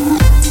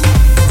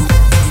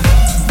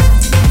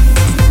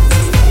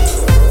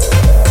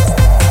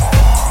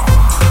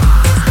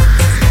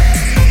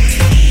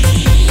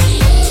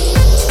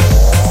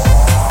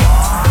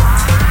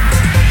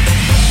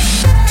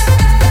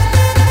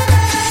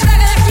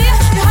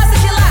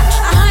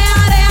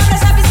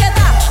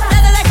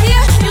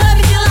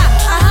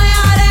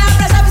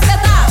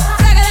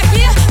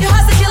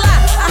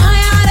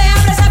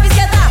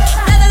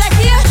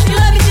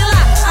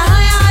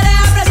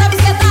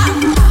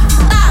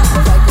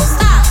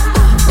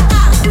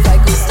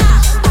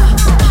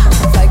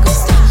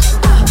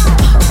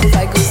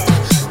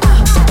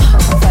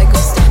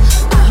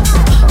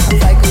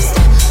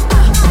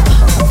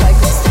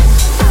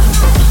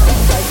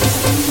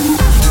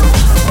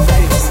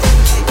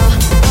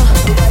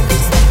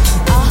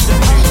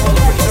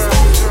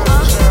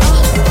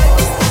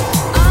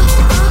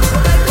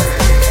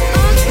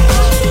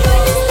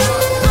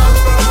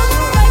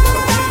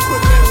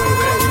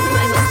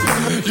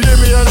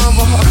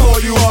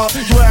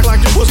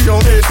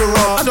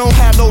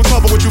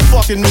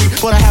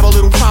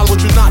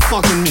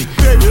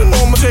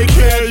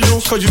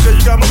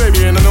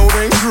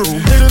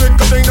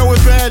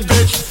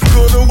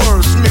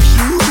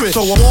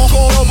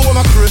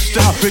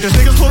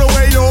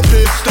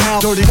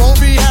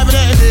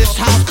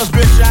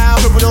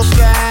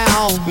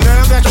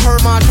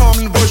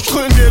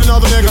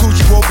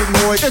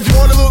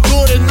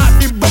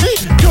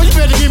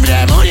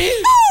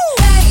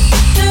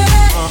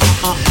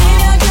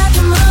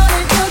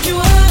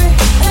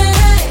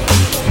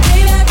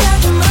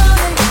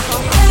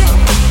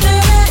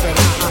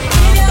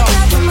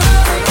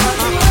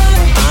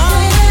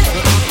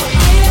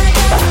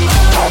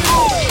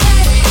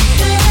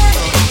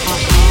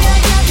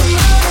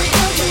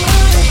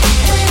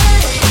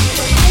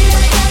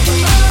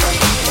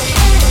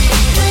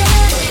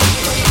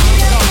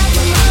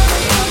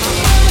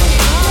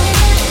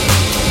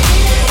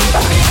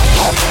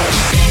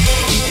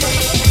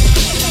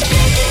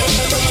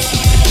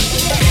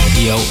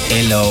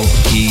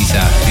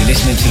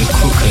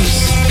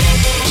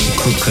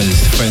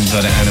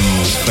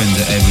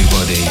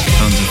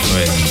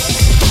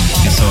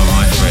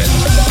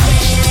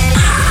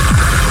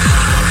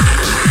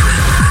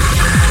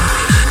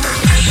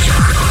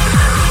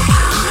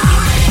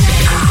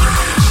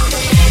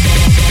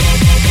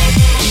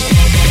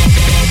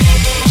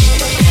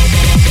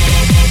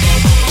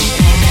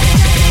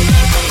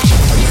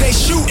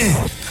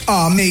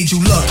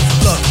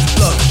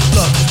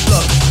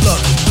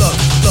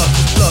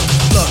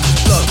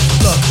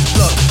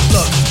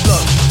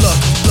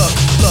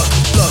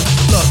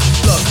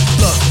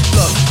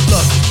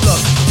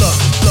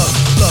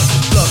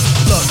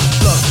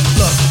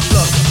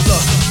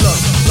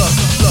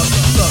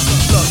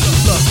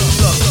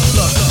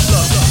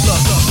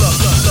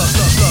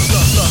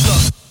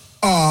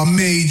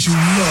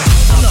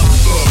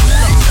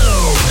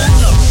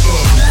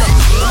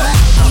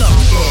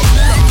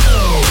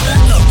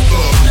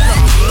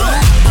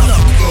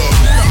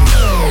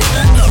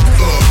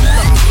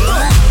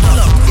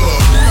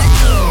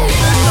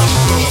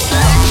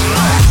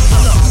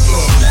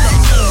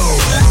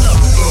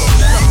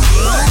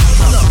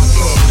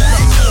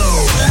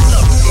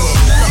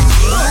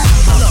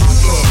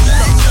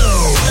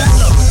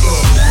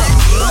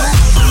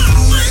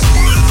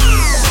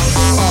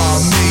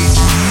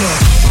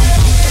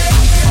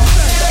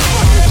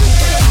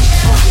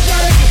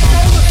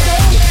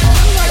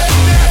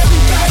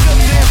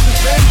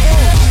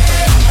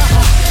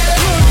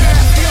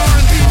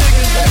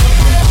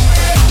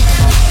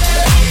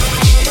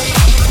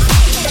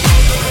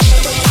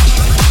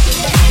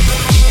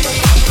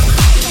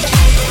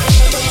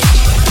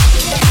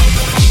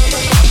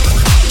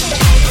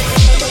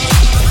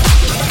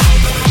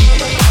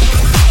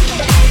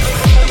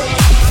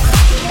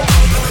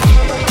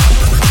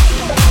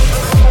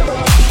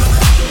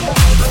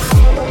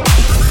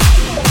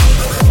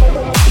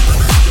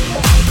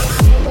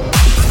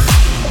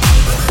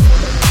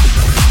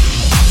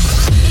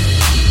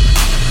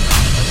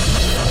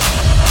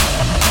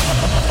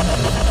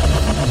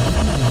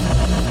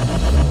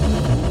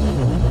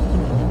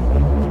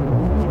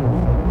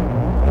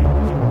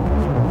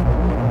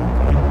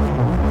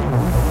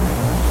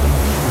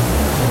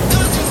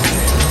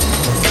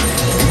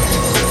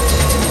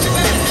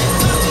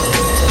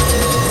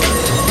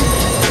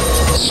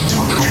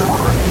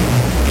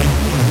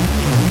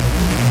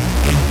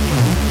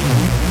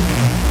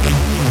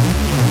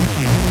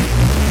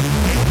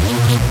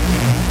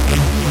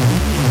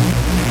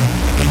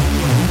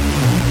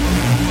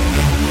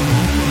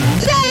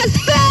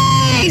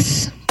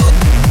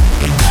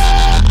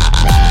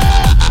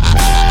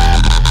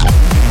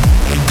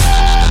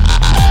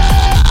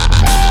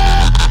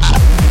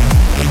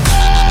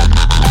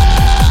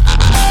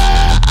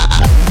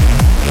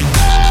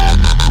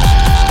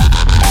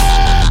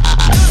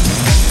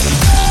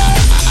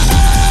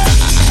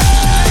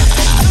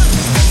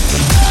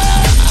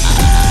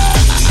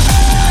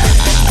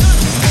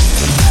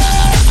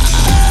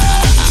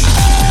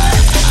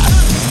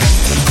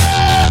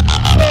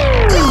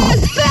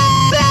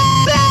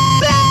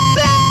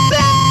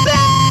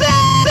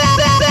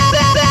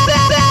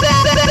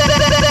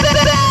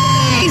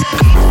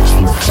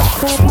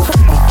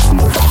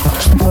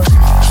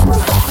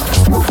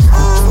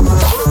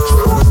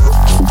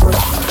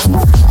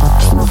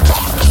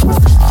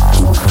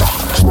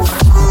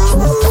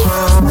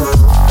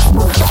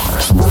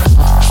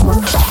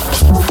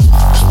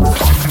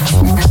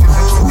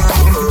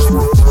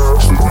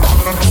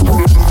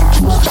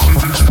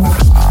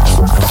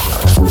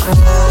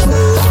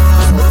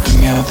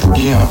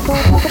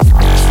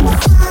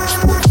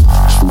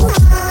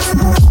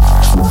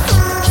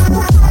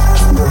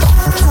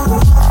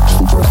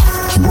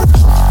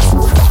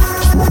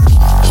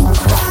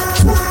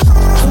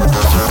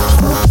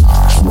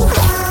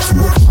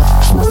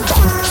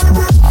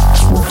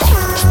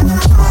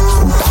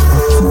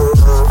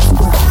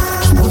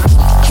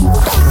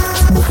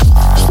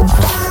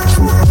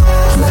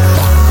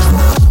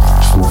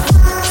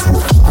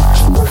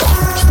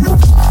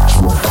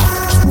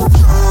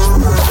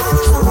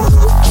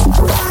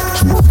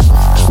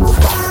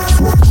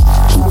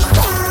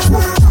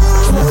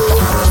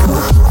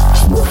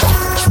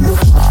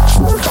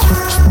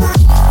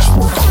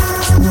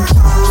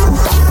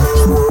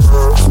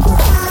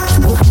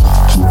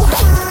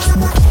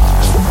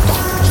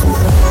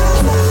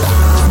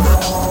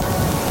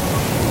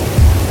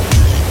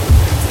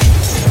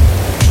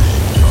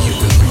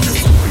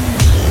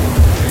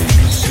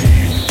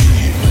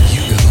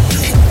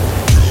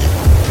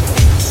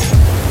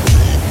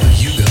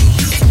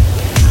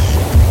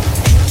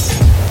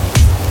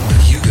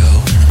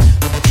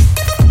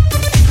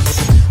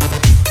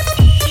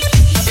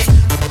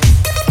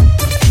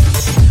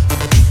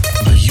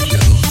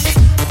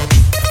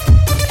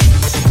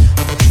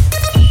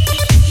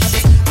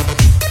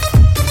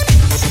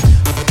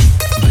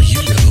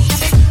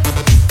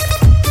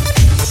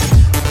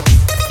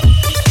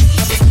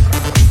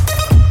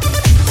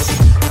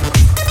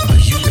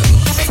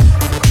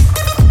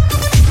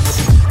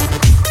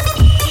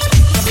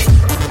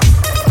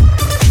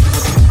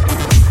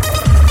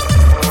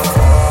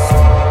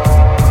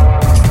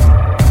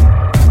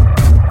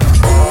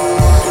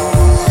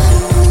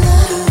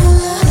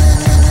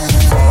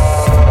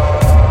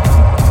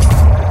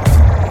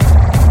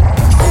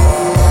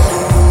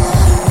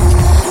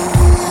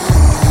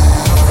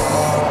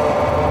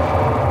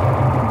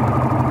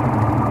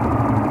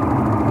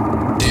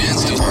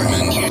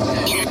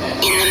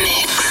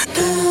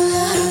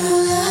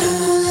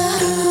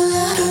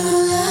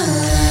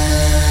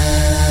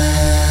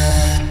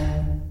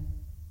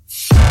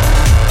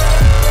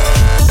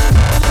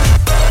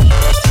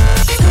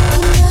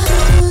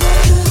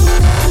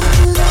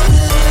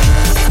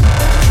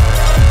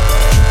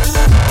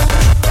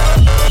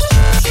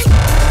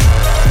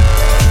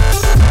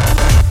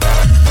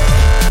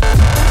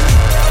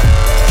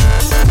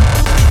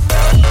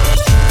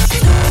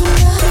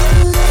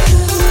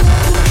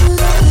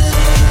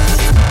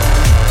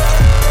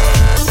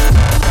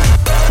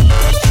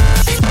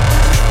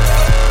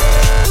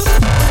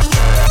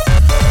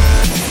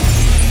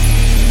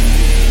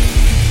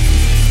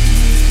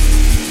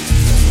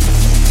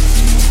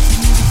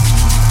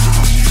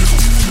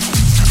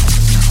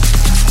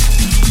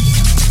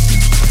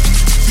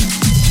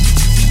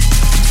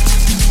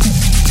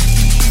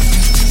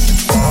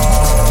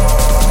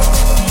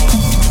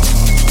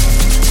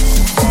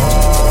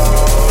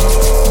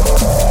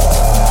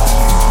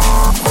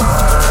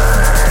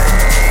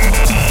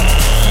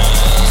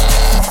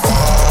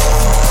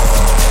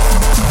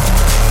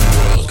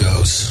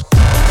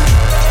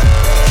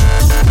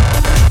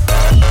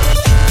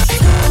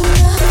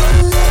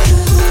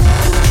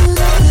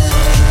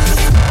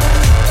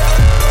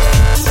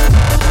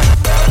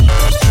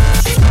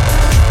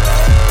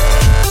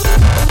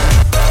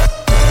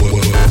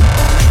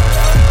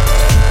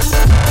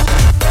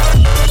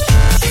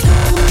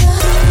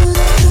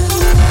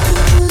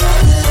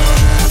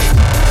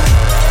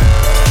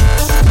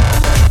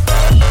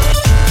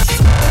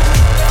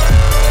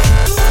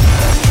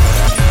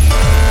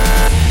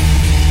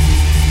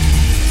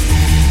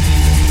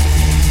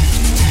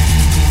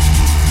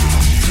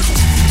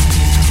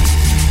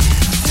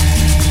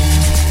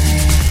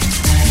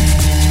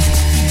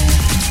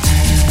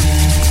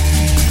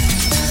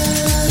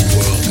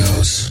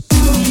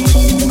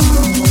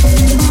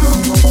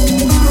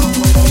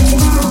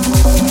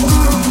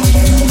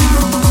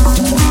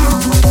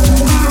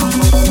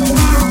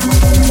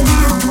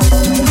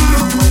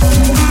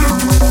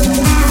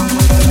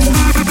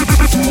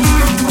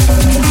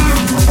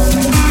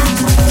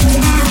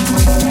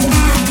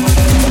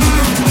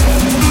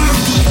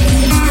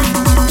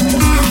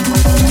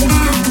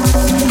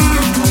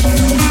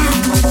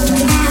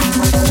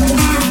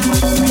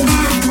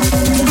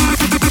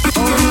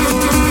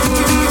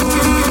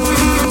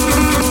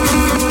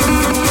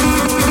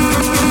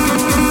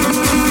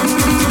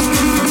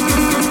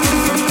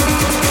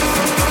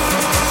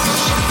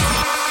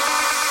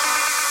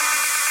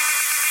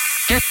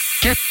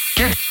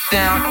 Get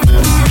down.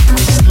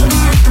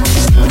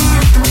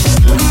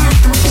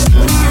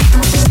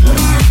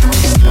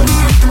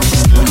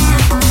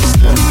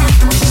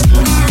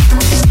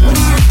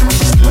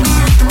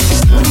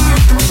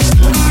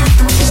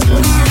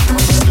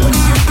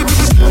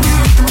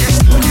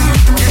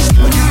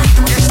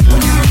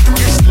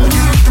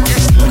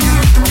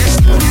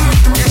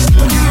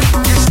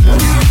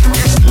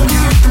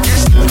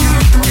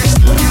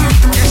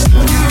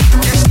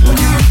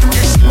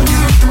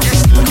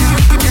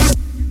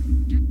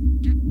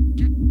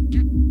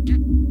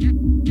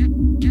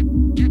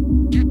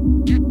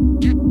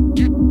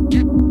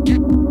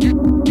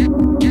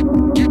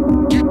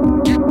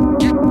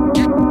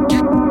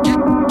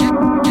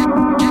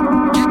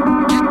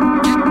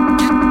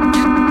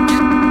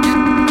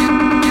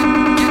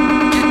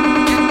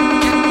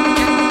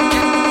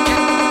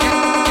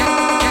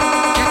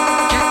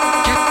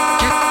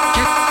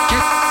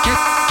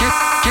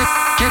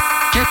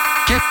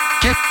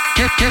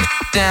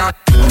 Down.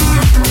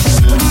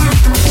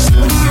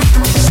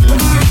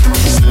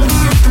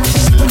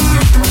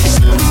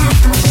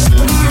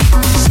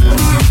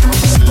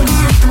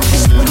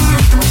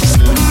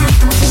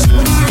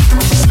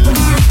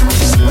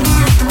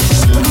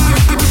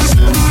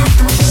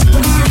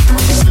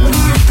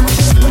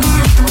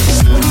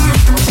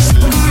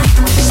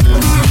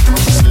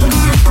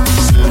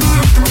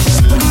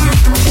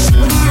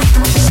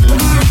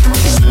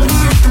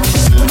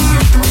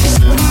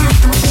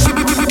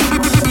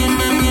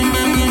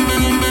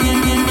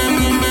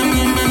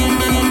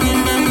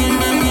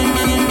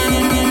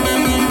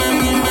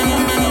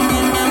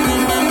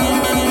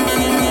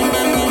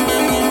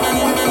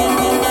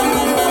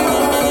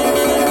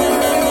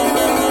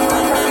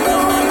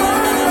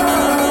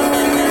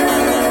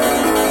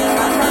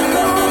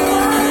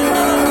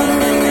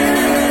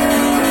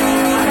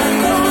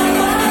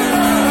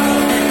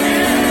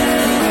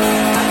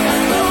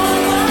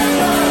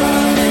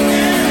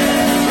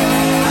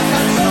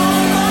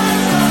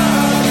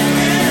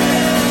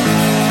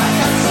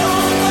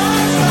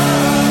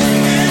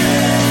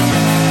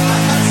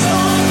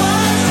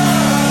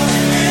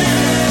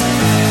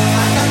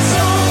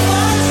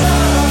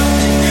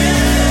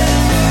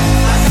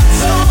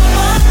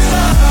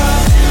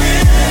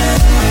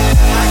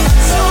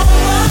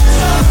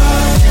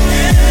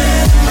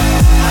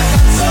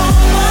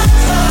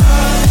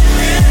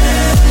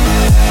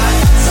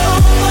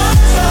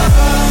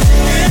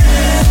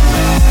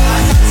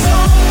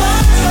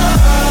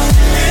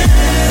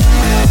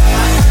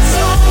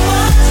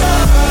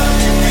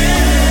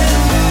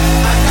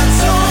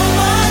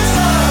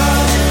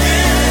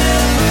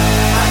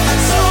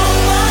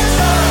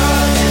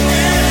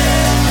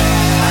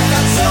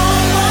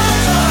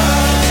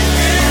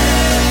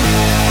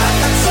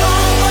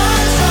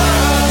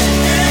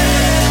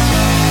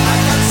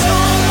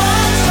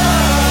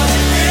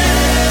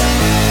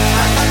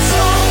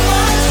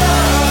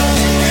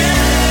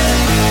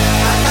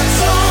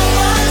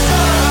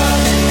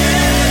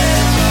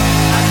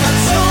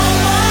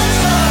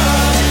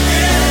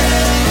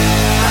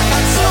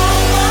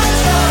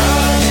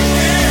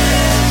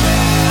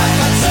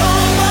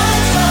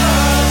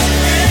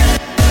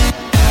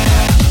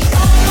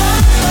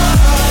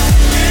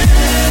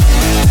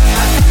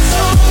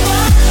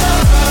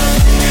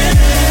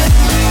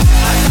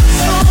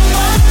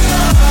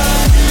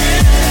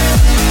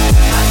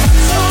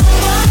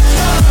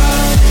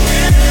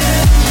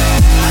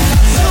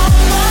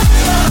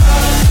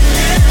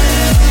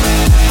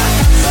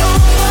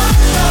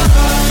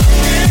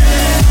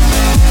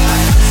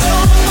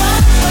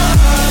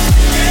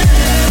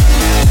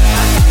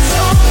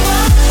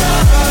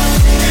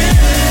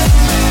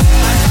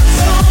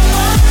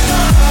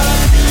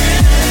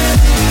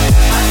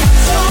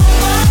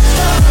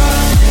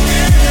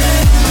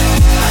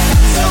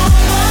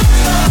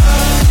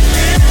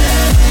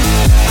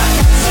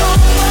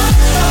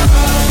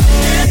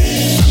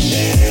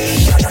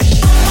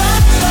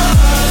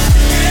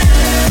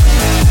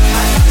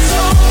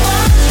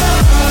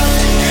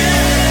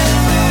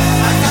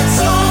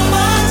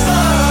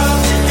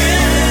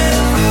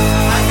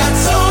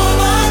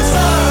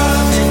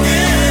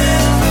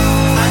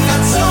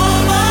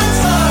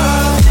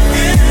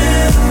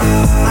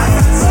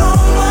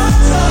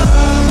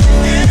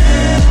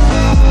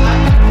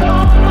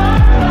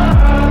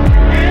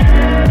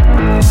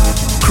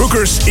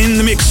 In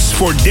the mix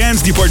for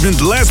Dance Department.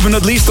 Last but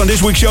not least on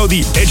this week's show,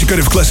 the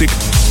Educative Classic.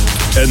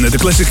 And the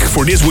classic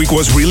for this week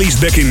was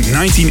released back in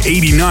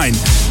 1989.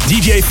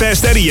 DJ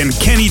Fast Eddie and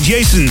Kenny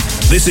Jason.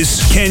 This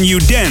is Can You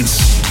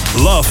Dance?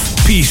 Love,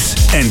 peace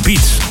and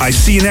beats. I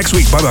see you next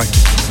week.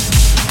 Bye-bye.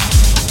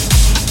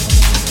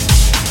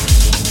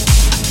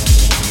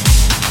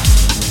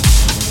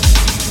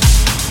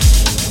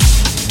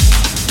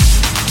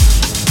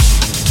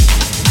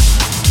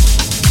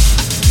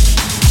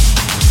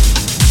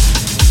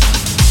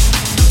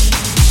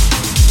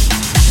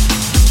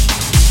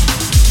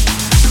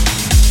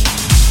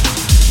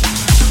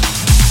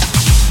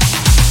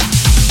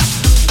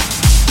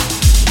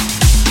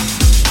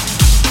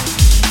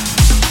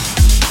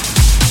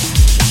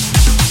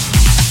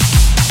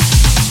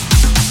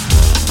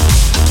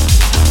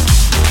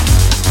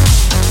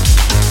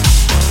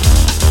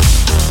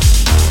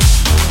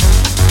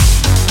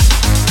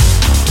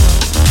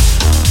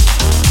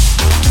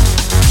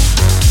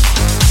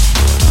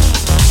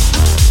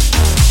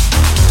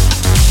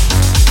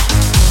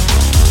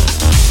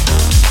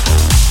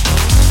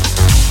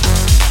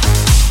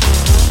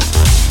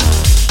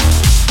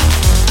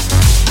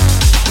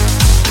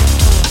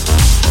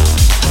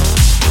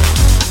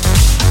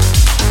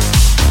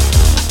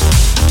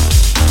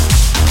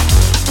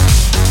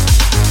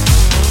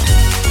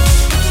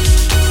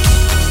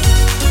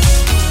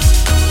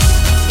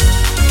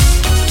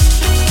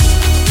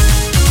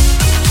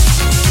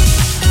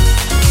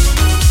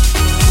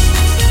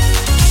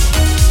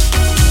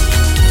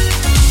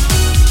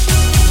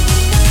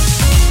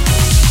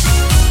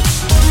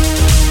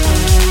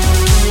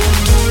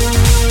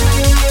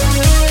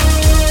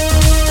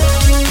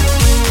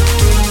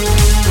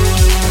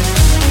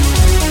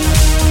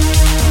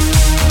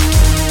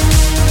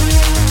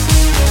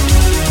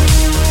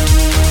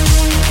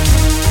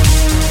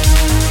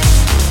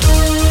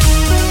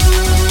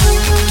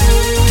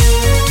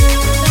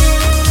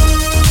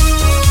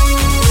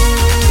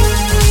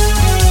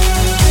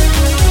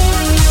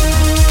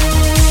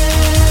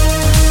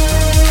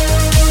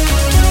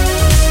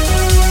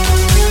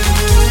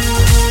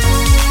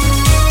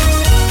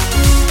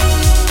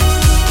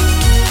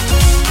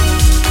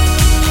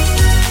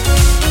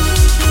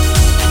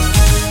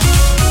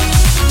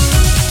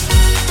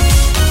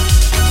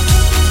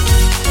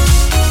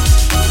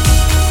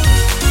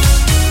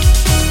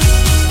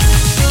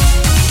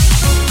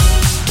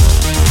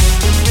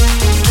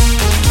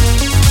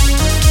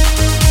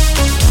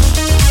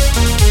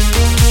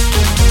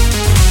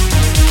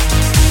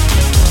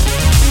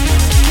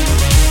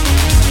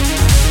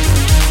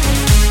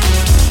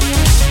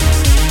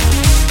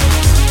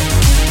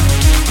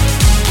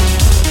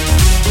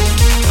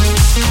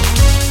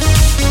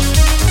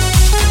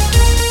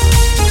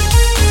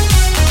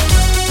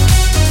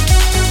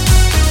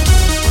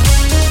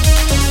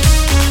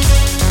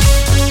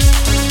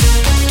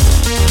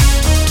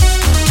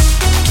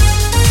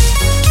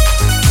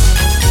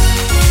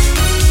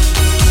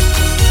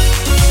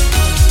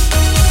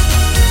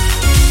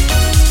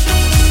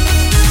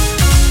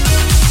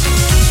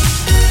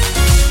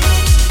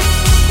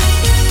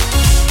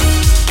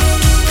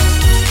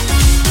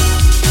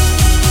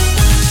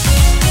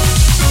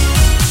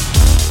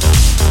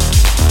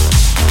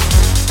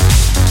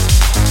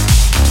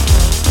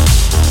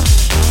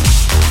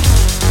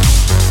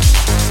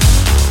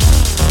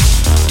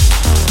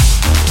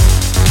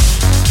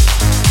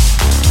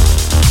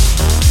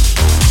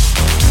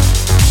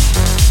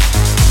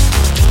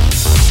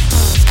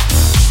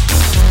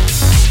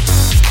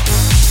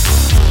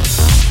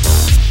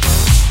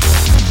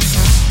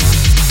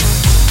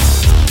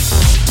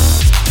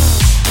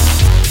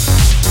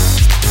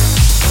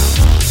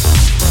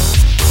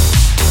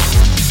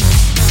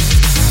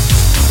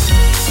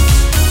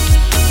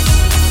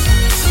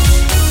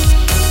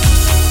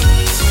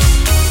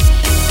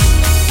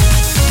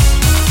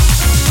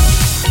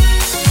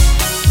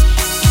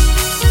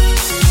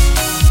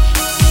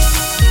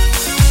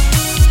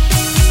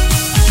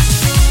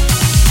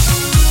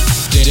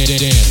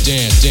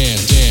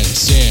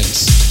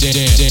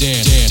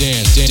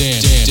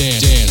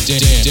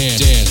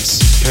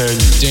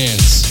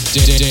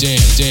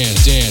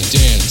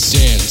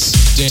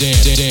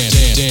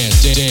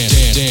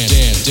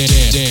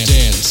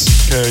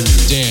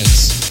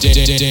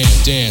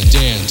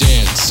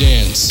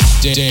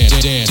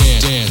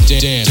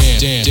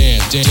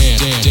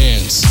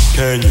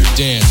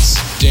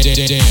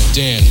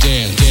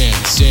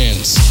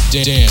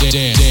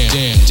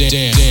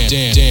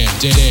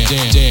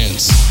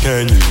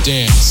 Can you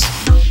dance?